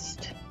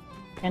Ernest.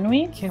 Can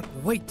we? Can't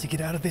wait to get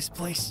out of this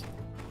place.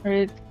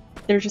 Or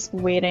they're just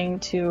waiting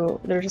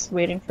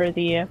for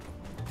the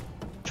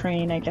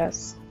train, I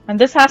guess. And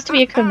this has to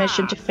be a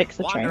commission to fix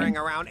the train. Wandering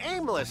around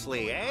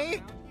aimlessly, eh?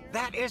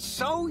 That is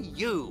so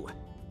you.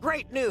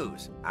 Great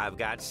news. I've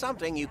got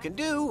something you can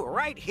do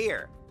right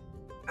here.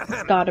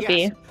 It's gotta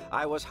be.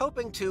 I was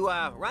hoping to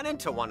run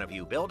into one of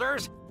you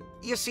builders.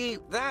 You see,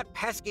 that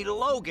pesky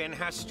Logan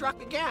has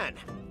struck again.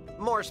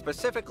 More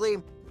specifically,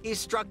 he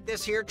struck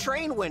this here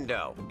train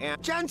window, and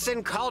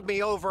Jensen called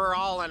me over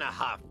all in a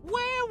huff.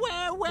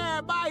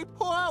 Where, my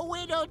poor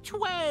widow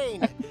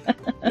twain?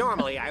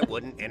 Normally, I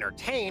wouldn't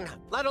entertain,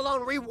 let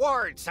alone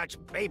reward such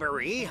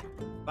babery,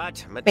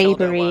 but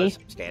Matilda was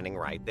standing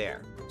right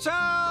there.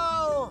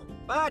 So,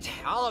 but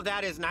all of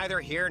that is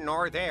neither here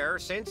nor there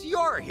since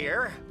you're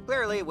here,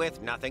 clearly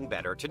with nothing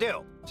better to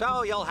do.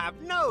 So you'll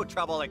have no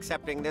trouble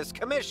accepting this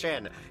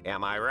commission,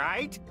 am I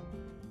right?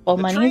 Well,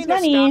 money is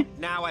money.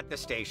 Now at the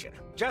station.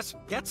 Just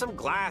get some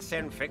glass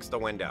and fix the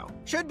window.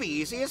 Should be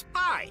easy as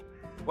pie.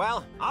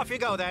 Well, off you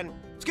go then.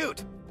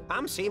 Scoot,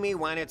 come see me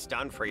when it's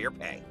done for your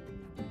pay.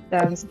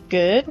 Sounds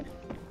good.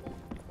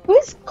 Who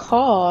is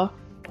Caw?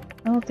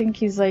 I don't think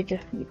he's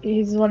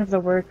one of the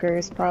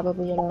workers,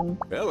 probably.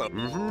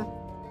 Hello.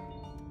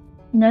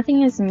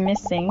 Nothing is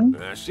missing.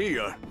 I see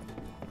ya.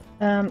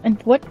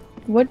 And what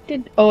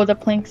did... Oh, the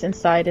planks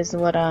inside is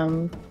what,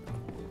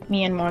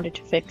 Mian wanted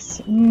to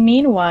fix.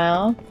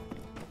 Meanwhile,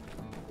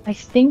 I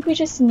think we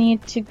just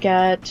need to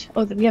get...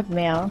 Oh, we have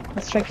mail.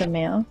 Let's check the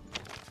mail.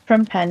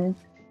 From Penn.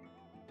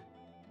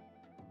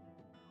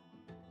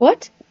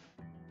 What?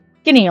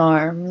 Skinny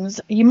arms.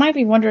 You might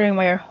be wondering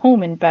why you're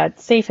home in bed,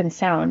 safe and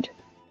sound.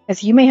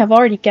 As you may have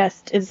already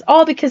guessed, it is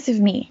all because of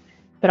me.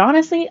 But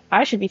honestly,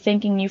 I should be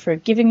thanking you for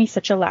giving me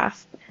such a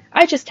laugh.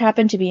 I just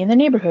happened to be in the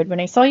neighborhood when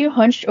I saw you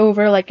hunched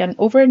over like an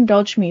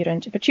overindulged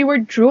mutant, but you were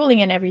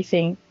drooling and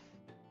everything.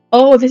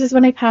 Oh, this is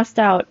when I passed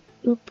out.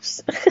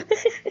 Oops.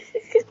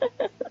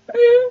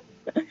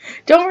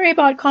 Don't worry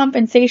about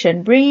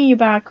compensation. Bringing you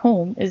back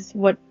home is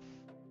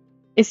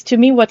to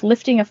me what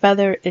lifting a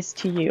feather is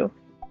to you.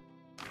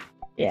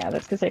 Yeah,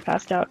 that's because I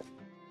passed out.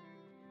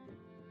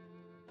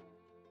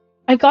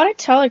 I got a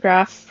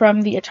telegraph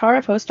from the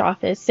Atara post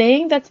office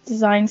saying that the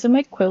designs of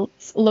my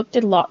quilts looked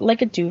a lot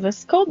like a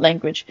Duvas code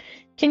language.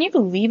 Can you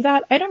believe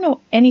that? I don't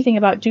know anything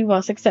about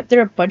Duvas except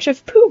they're a bunch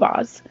of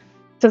poobahs.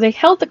 So they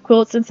held the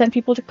quilts and sent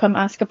people to come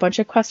ask a bunch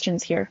of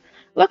questions here.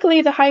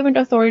 Luckily, the Highwind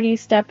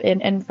authorities stepped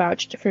in and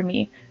vouched for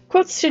me.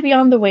 Quilts should be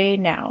on the way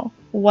now.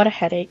 What a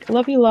headache.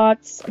 Love you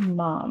lots,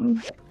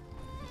 Mom.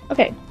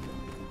 Okay.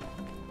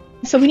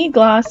 So we need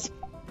glass.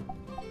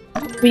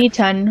 We need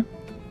 10.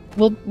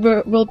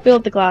 We'll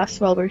build the glass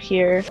while we're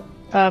here.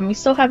 We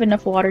still have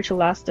enough water to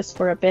last us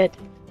for a bit.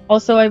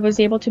 Also, I was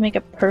able to make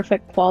a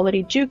perfect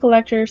quality dew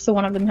collector, so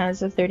one of them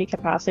has a 30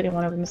 capacity and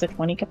one of them is a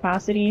 20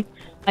 capacity.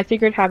 I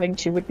figured having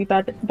two would be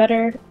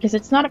better, because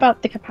it's not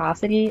about the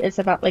capacity, it's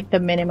about like the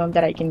minimum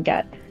that I can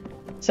get.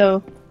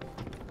 So,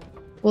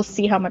 we'll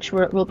see how much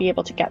we'll be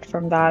able to get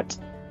from that.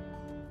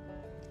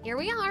 Here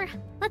we are.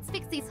 Let's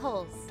fix these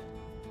holes.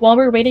 While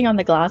we're waiting on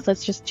the glass,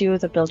 let's just do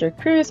the builder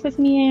cruise with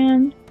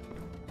Mian.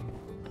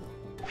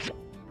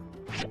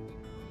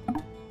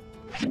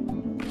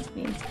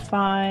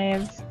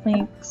 5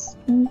 links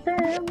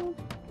confirm.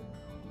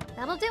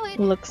 That'll do it.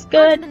 Looks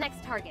good. On to the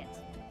next target.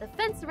 The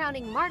fence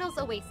surrounding Martel's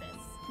Oasis.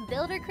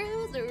 Builder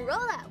crews,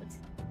 roll out.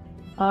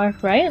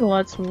 Alright,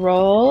 let's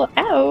roll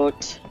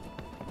out.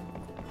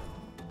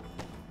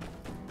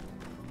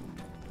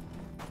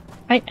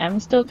 I am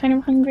still kind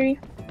of hungry.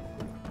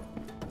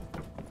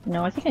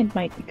 No, I think I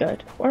might be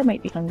good. Or I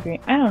might be hungry.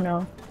 I don't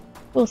know.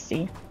 We'll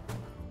see.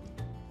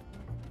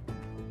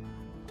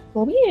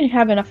 Well, we didn't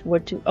have enough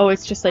wood to. Oh,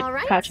 it's just like All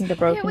right, patching the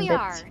broken here we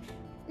bits. are.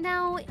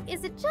 Now,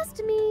 is it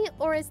just me,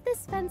 or is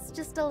this fence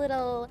just a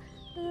little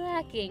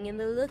lacking in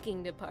the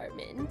looking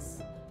department?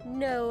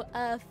 No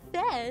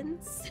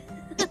offense.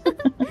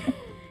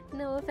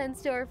 No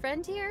offense to our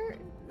friend here.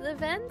 The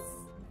fence?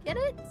 Get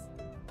it?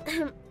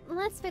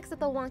 Let's fix up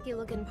the wonky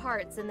looking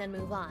parts and then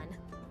move on.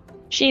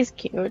 She's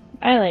cute.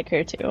 I like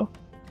her too.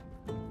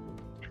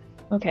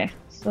 Okay,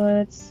 so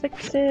let's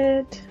fix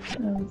it.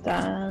 And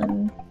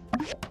then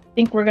I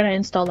think we're gonna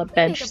install a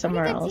bench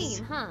somewhere else.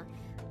 Team, huh?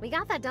 We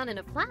got that done in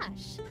a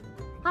flash.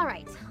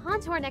 Alright,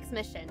 on to our next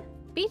mission.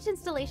 Beach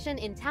installation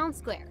in Town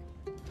Square.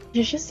 Did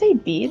you just say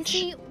beach?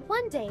 You see,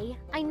 one day,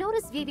 I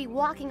noticed Vivi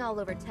walking all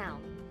over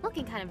town,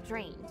 looking kind of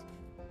drained.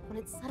 When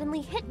it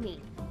suddenly hit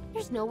me,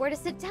 there's nowhere to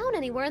sit down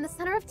anywhere in the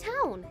center of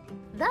town.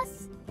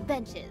 Thus,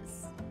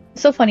 benches.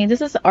 So funny,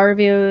 this is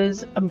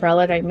Arvio's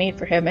umbrella that I made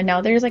for him, and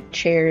now there's like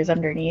chairs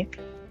underneath.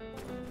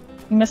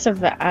 He must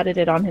have added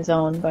it on his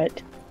own,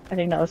 but I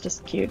think that was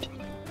just cute.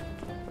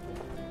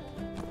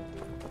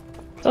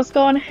 So let's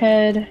go on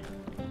ahead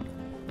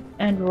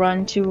and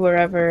run to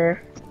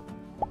wherever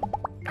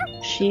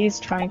she's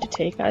trying to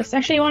take us.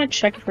 Actually, I want to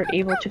check if we're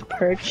able to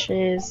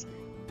purchase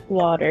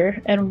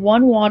water, and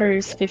one water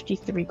is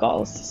 53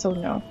 galls, so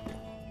no.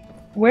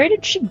 Where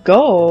did she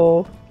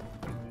go?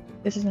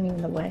 This isn't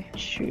even the way.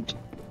 Shoot.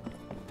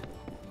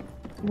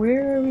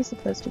 Where are we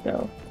supposed to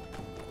go?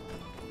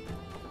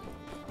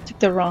 Took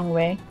the wrong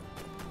way.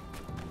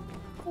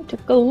 I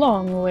took a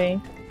long way.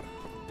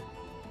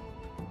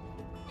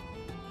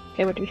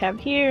 Okay, what do we have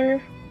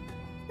here?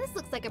 This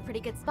looks like a pretty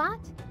good spot.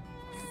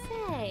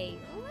 Say,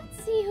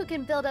 let's see who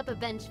can build up a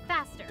bench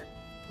faster.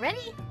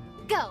 Ready?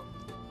 Go!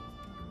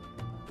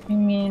 I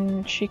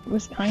mean, she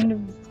was kind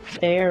of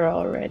there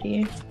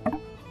already.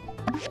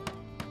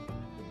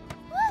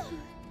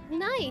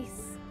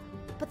 Nice!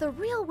 But the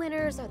real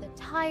winners are the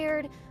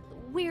tired,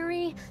 the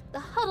weary, the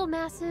huddled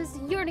masses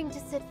yearning to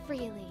sit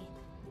freely.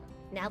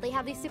 Now they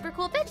have these super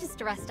cool benches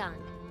to rest on.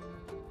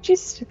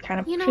 She's kind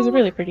of, You know, she's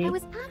really pretty. I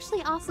was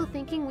actually also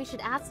thinking we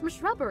should add some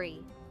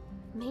shrubbery.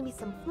 Maybe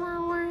some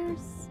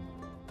flowers.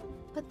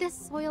 But this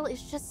soil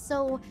is just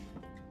so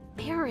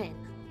barren.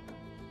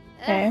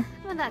 Okay.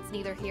 But that's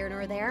neither here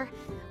nor there.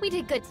 We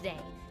did good today.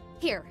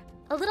 Here,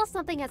 a little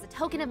something as a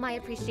token of my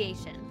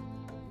appreciation.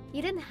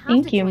 You didn't have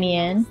Thank to you, join me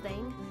on Mian. this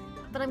thing,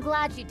 but I'm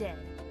glad you did.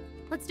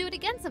 Let's do it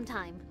again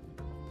sometime.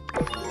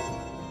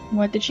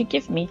 What did she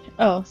give me?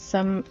 Oh,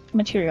 some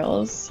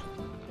materials.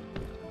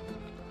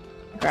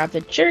 Grab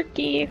the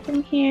jerky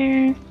from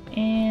here,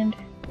 and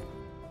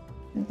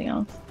anything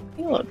else.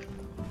 Hey, look.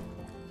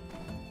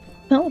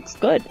 That looks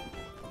good.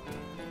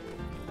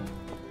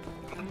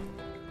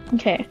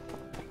 Okay.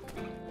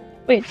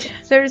 Wait,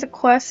 there's a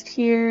quest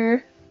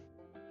here.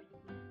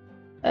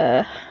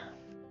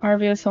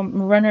 Arvio's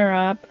home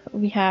runner-up.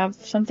 We have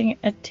something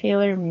a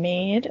tailor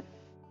made.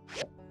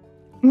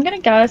 I'm gonna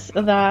guess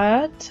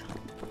that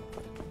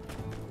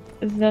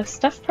the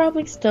stuff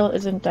probably still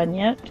isn't done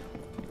yet.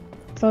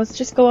 So let's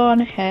just go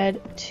on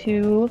ahead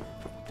to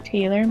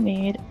tailor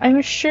made.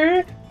 I'm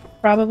sure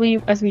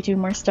probably as we do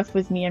more stuff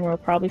with me and we're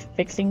probably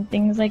fixing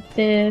things like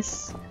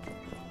this.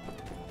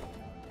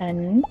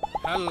 And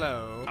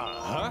Hello.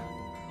 Uh-huh.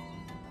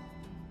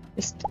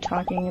 just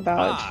talking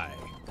about Hi.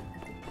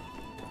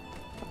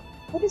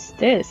 what is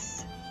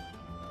this?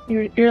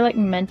 You're like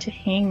meant to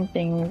hang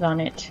things on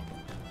it.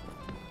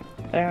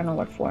 But I don't know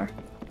what for.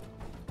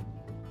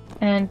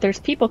 And there's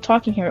people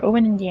talking here,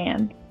 Owen and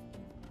Yan.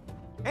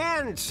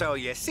 And so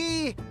you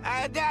see,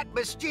 that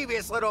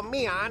mischievous little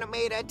Mian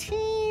made a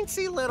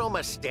teensy little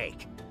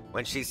mistake.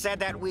 When she said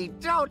that we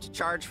don't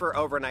charge for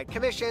overnight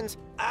commissions,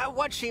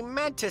 what she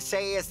meant to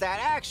say is that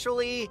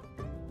actually,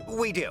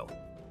 we do.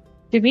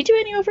 Did we do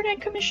any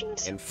overnight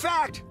commissions? In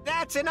fact,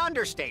 that's an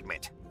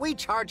understatement. We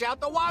charge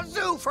out the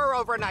wazoo for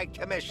overnight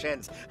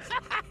commissions.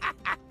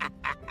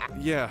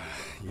 Yeah,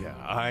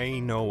 I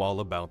know all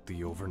about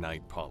the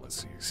overnight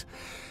policies.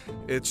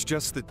 It's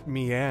just that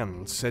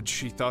Mian said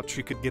she thought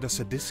she could get us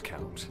a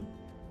discount.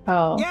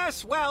 Oh.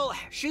 Yes, well,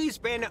 she's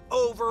been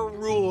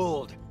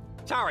overruled.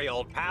 Sorry,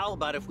 old pal,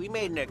 but if we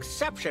made an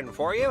exception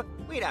for you,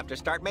 we'd have to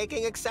start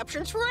making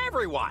exceptions for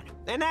everyone.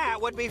 And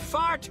that would be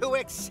far too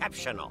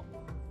exceptional.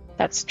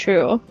 That's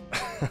true.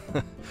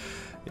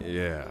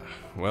 Yeah,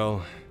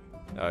 well,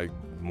 I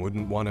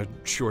wouldn't want to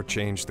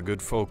shortchange the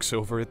good folks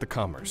over at the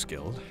Commerce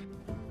Guild.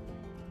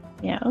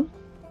 Yeah.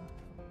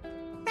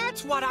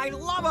 That's what I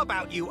love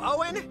about you,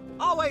 Owen.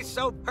 Always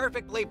so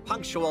perfectly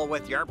punctual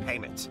with your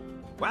payments.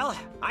 Well,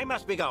 I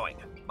must be going.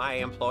 My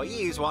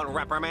employees won't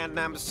reprimand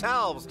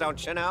themselves,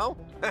 don't you know?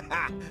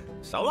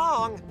 So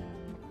long.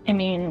 I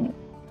mean,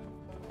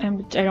 I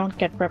don't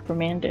get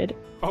reprimanded.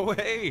 Oh,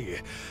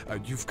 hey!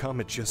 You've come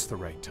at just the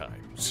right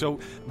time. So,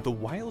 the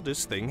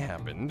wildest thing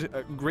happened.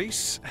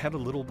 Grace had a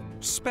little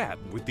spat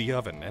with the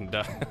oven, and,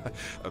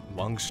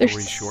 long story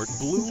There's short,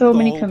 blew so the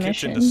many whole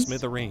kitchen to commissions.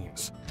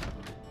 smithereens.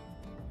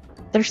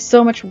 There's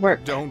so much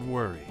work. Don't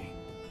worry.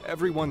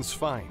 Everyone's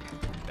fine.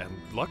 And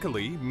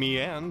luckily,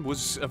 Mian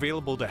was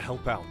available to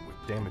help out with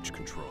damage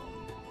control.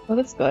 Oh,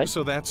 that's good.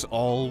 So that's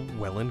all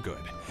well and good.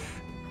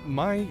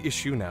 My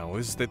issue now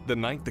is that the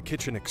night the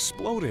kitchen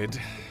exploded,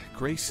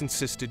 Grace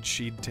insisted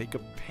she'd take a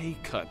pay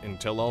cut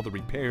until all the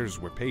repairs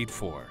were paid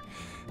for,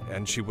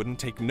 and she wouldn't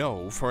take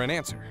no for an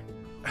answer.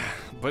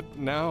 But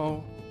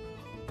now,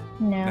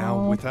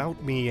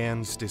 without me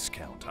Anne's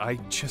discount, I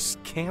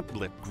just can't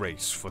let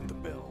Grace foot the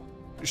bill.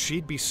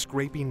 She'd be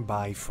scraping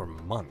by for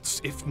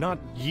months, if not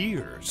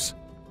years.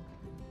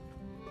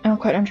 I don't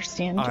quite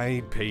understand.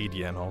 I paid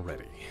yen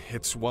already.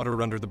 It's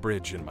water under the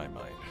bridge in my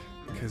mind.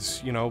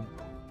 Because, you know,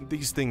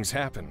 these things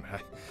happen.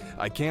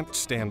 I can't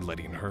stand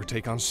letting her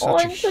take on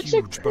such a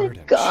huge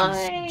burden.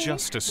 Guy. She's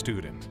just a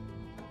student.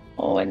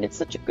 Oh, and it's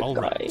such a good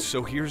guy. Alright,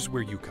 so here's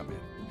where you come in.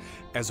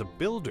 As a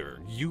builder,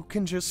 you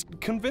can just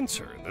convince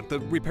her that the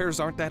repairs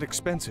aren't that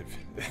expensive.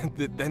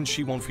 Then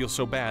she won't feel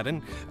so bad,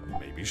 and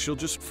maybe she'll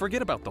just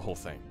forget about the whole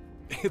thing.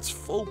 It's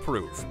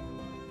foolproof.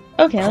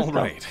 Okay, let's go.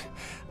 Alright,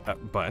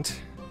 but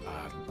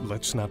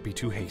let's not be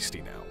too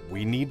hasty now.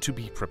 We need to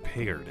be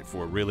prepared if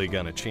we're really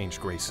gonna change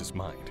Grace's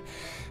mind.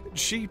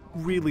 She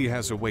really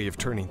has a way of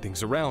turning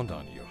things around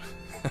on you.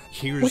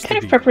 Here's what the kind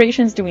of deal.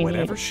 preparations do we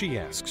Whatever need? she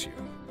asks you,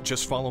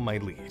 just follow my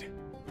lead.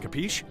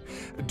 Capiche?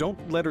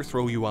 Don't let her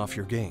throw you off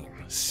your game.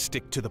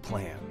 Stick to the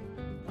plan.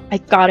 I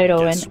got it,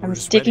 Owen. Guess we're I'm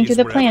as sticking ready to as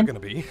the we're plan. ever gonna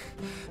be.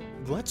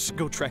 Let's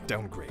go track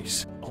down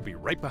Grace. I'll be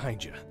right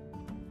behind you.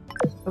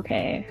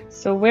 Okay,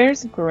 so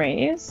where's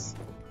Grace?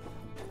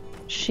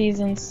 She's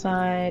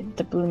inside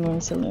the Blue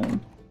Moon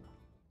Saloon.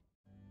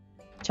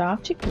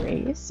 Talk to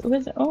Grace?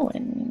 Where's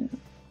Owen?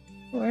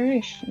 Where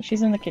is she?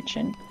 She's in the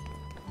kitchen.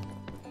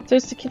 So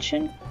is the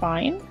kitchen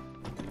fine?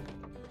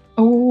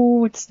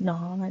 Oh, it's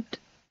not.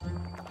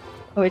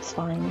 Oh, it's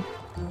fine.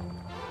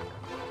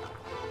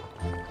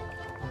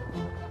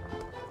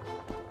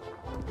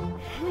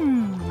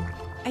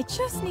 I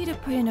just need to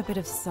put in a bit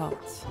of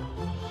salt.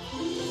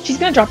 She's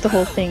gonna drop the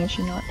whole thing, is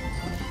she not?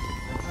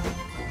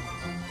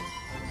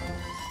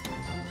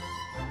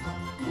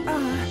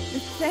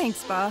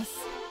 Thanks, boss.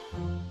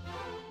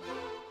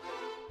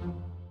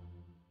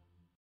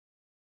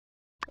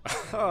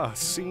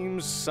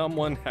 Seems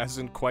someone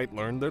hasn't quite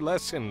learned their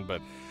lesson,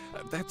 but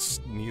that's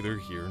neither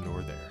here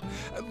nor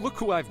there. Look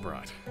who I've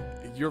brought.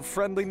 Your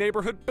friendly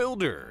neighborhood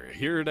builder,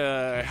 here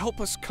to help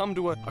us come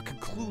to a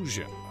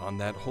conclusion on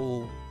that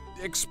whole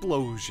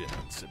explosion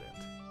incident.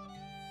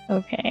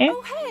 Okay.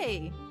 Oh,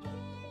 hey!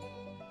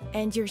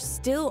 And you're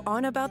still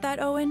on about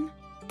that, Owen?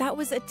 That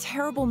was a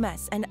terrible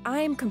mess, and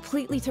I'm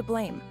completely to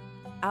blame.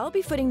 I'll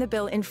be footing the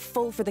bill in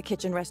full for the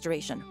kitchen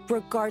restoration,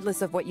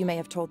 regardless of what you may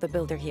have told the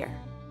builder here.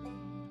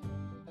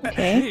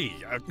 Okay. Hey,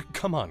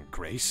 come on,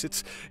 Grace.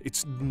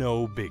 It's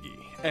no biggie.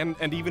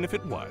 And even if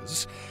it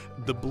was,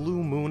 the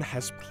Blue Moon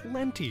has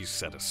plenty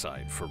set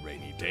aside for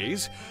rainy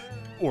days.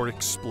 Or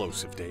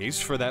explosive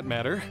days, for that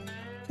matter.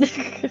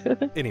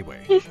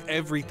 Anyway,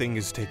 everything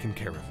is taken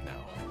care of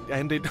now.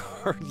 And it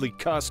hardly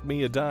cost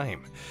me a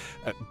dime.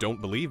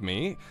 Don't believe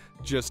me?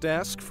 Just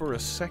ask for a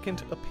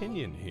second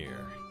opinion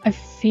here. I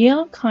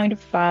feel kind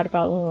of bad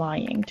about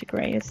lying to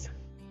Grace.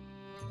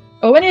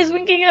 Owen is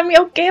winking at me.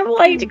 Okay, I'm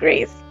lying to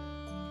Grace.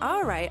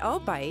 All right, I'll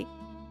bite.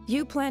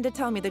 You plan to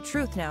tell me the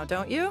truth now,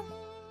 don't you?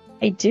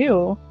 I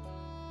do.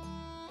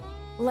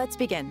 Let's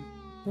begin.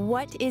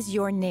 What is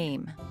your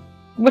name?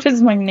 What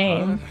is my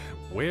name?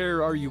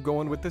 Where are you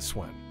going with this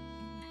one?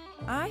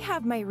 I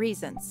have my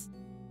reasons.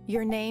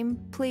 Your name,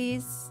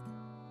 please?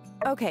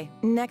 Okay,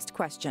 next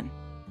question.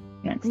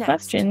 Next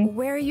question.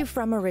 Where are you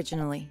from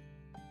originally?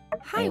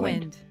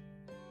 Highwind.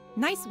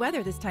 Nice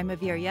weather this time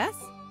of year, yes?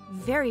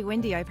 Very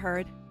windy, I've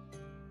heard.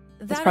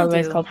 That's probably why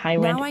it's called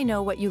Highwind. Now I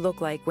know what you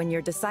look like when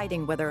you're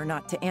deciding whether or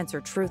not to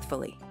answer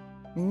truthfully.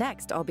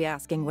 Next, I'll be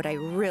asking what I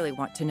really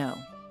want to know.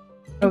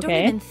 And don't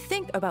even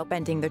think about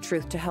bending the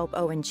truth to help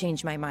Owen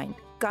change my mind.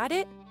 Got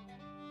it?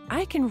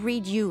 I can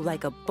read you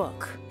like a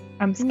book.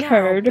 I'm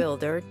scared. Now,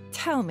 builder,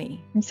 tell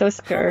me. I'm so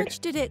scared. How much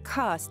did it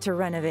cost to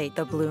renovate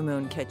the Blue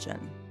Moon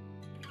kitchen?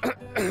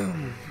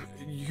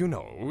 You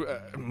know,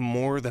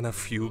 more than a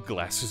few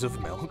glasses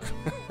of milk.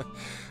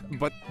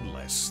 But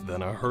less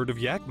than a herd of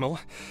yakmel.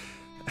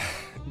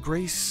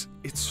 Grace,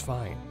 it's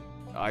fine.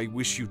 I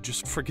wish you'd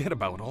just forget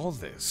about all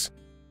this.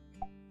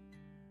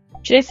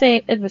 Should I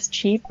say it was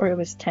cheap or it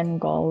was 10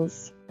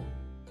 galls?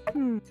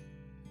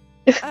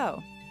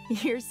 Oh,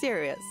 you're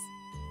serious?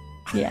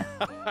 Yeah.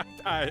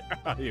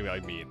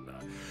 I mean,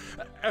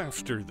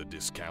 after the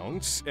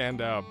discounts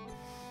and,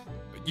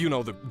 you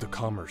know, the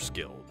Commerce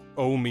Guild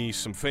owe me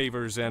some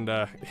favors and,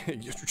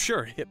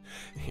 sure,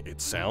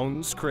 it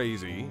sounds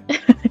crazy.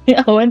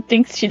 Owen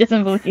thinks she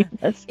doesn't believe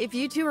us. If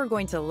you two are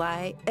going to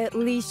lie, at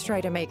least try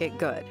to make it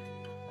good.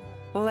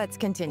 Let's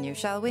continue,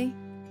 shall we?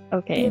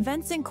 Okay. The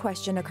events in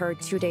question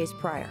occurred 2 days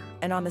prior,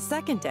 and on the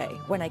second day,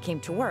 when I came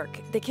to work,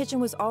 the kitchen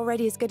was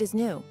already as good as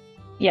new.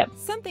 Yep.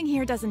 Something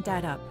here doesn't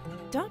add up.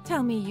 Don't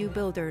tell me you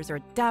builders are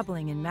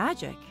dabbling in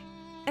magic.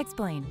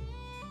 Explain.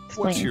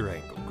 What's your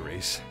angle,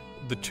 Grace?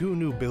 The two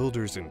new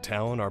builders in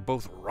town are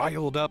both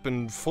riled up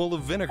and full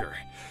of vinegar.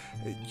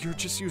 You're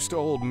just used to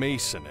old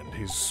Mason and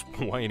his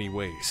whiny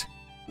ways.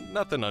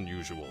 Nothing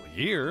unusual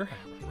here,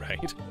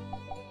 right?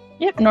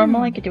 Yep,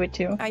 normal. I could do it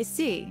too. I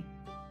see.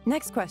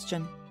 Next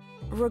question.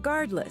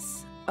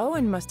 Regardless,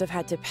 Owen must have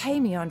had to pay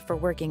me on for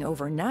working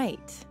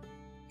overnight.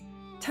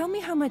 Tell me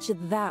how much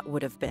that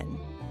would have been.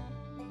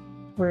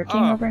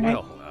 Working overnight?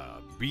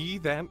 Well, be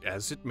that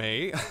as it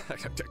may, a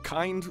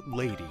kind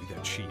lady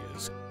that she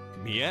is,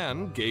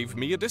 Mian gave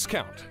me a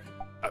discount.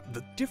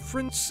 The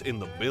difference in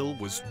the bill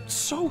was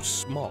so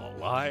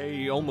small,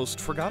 I almost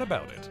forgot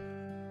about it.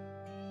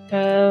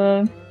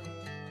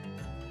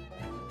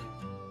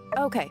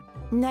 Okay,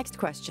 next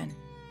question.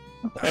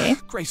 Okay.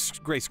 Grace.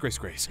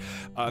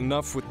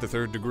 Enough with the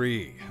third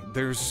degree.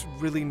 There's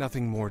really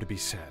nothing more to be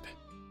said.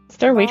 Is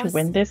there a way to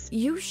win this?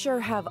 You sure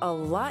have a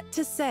lot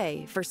to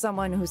say for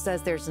someone who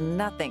says there's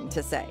nothing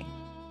to say.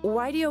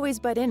 Why do you always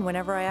butt in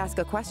whenever I ask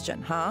a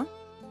question, huh?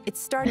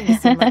 It's starting to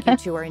seem like you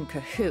two are in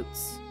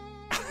cahoots.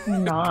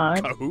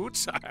 Not.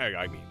 Cahoots?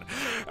 I mean,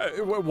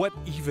 what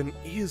even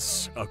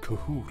is a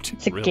cahoot?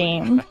 It's a really?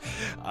 game.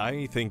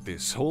 I think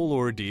this whole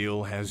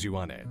ordeal has you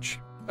on edge.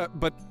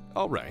 But,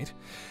 all right.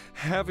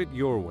 Have it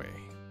your way.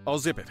 I'll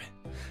zip it.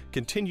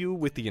 Continue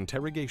with the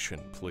interrogation,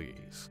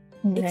 please.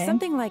 Okay. If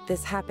something like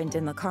this happened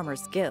in the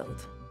Commerce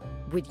Guild,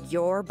 would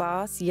your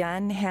boss,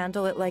 Yan,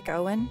 handle it like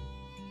Owen?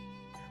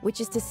 Which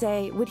is to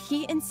say, would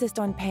he insist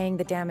on paying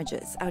the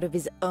damages out of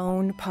his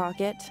own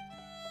pocket?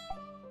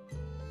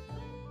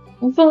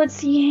 Well,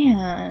 it's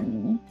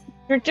Yan.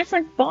 They're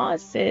different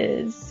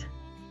bosses.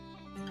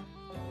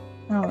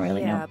 I don't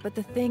really know. Yeah, but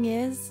the thing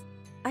is,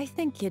 I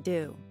think you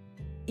do.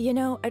 You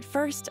know, at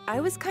first, I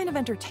was kind of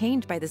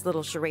entertained by this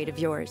little charade of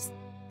yours.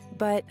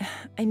 But,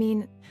 I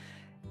mean,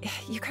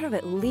 you could have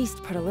at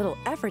least put a little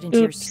effort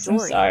into your story.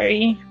 I'm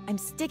sorry. I'm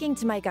sticking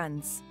to my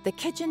guns. The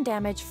kitchen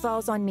damage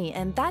falls on me,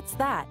 and that's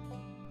that.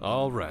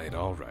 All right.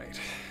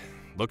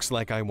 Looks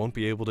like I won't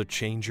be able to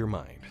change your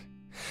mind.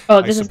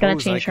 Oh, this is gonna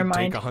change your mind.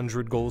 I could take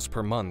 100 goals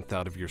per month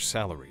out of your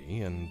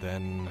salary, and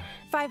then...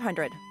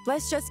 500.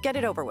 Let's just get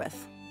it over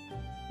with.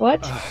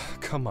 What?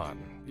 Come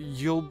on.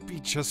 You'll be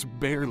just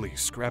barely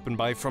scrapping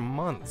by for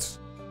months.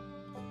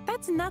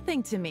 That's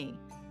nothing to me.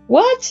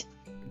 What?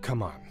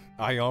 Come on.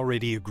 I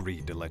already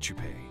agreed to let you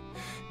pay.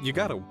 You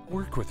gotta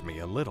work with me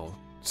a little.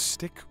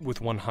 Stick with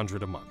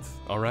 100 a month,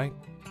 all right?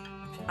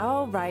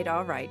 All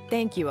right.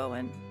 Thank you,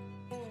 Owen.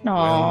 Aww.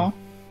 Well,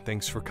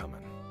 thanks for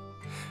coming.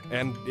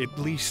 And at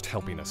least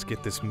helping us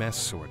get this mess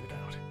sorted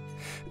out.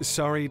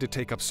 Sorry to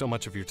take up so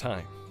much of your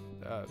time.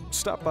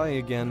 Stop by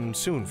again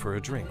soon for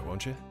a drink,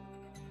 won't you?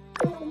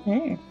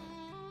 Hey.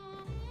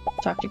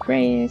 Talk to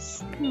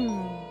Grace.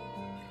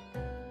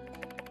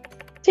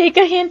 Take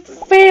a hint.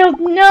 Failed.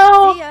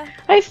 No!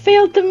 I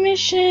failed the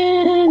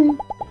mission!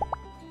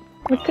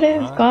 What could I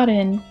have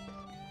gotten?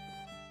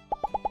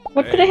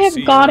 What could I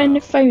have gotten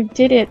if I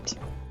did it?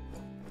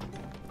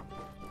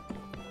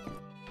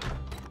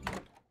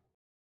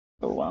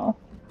 Oh well.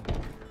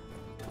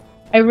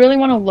 I really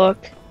want to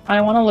look.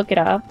 I want to look it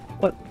up.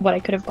 What I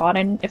could have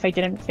gotten if I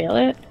didn't fail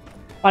it.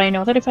 But I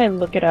know that if I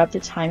look it up, the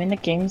time in the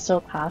game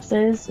still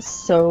passes.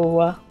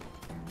 So,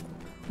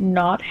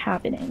 not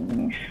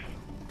happening.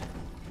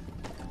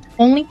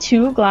 Only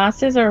 2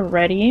 glasses are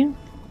ready.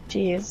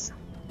 Jeez.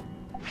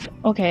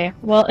 Okay,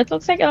 well, it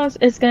looks like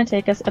it's gonna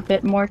take us a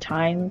bit more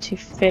time to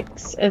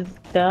fix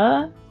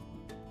the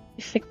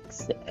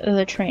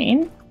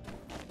train.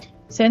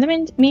 So in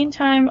the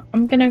meantime,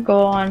 I'm gonna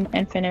go on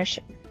and finish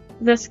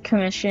this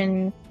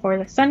commission for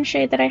the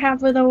sunshade that I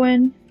have with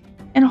Owen,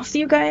 and I'll see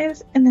you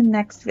guys in the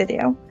next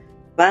video.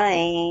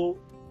 Bye!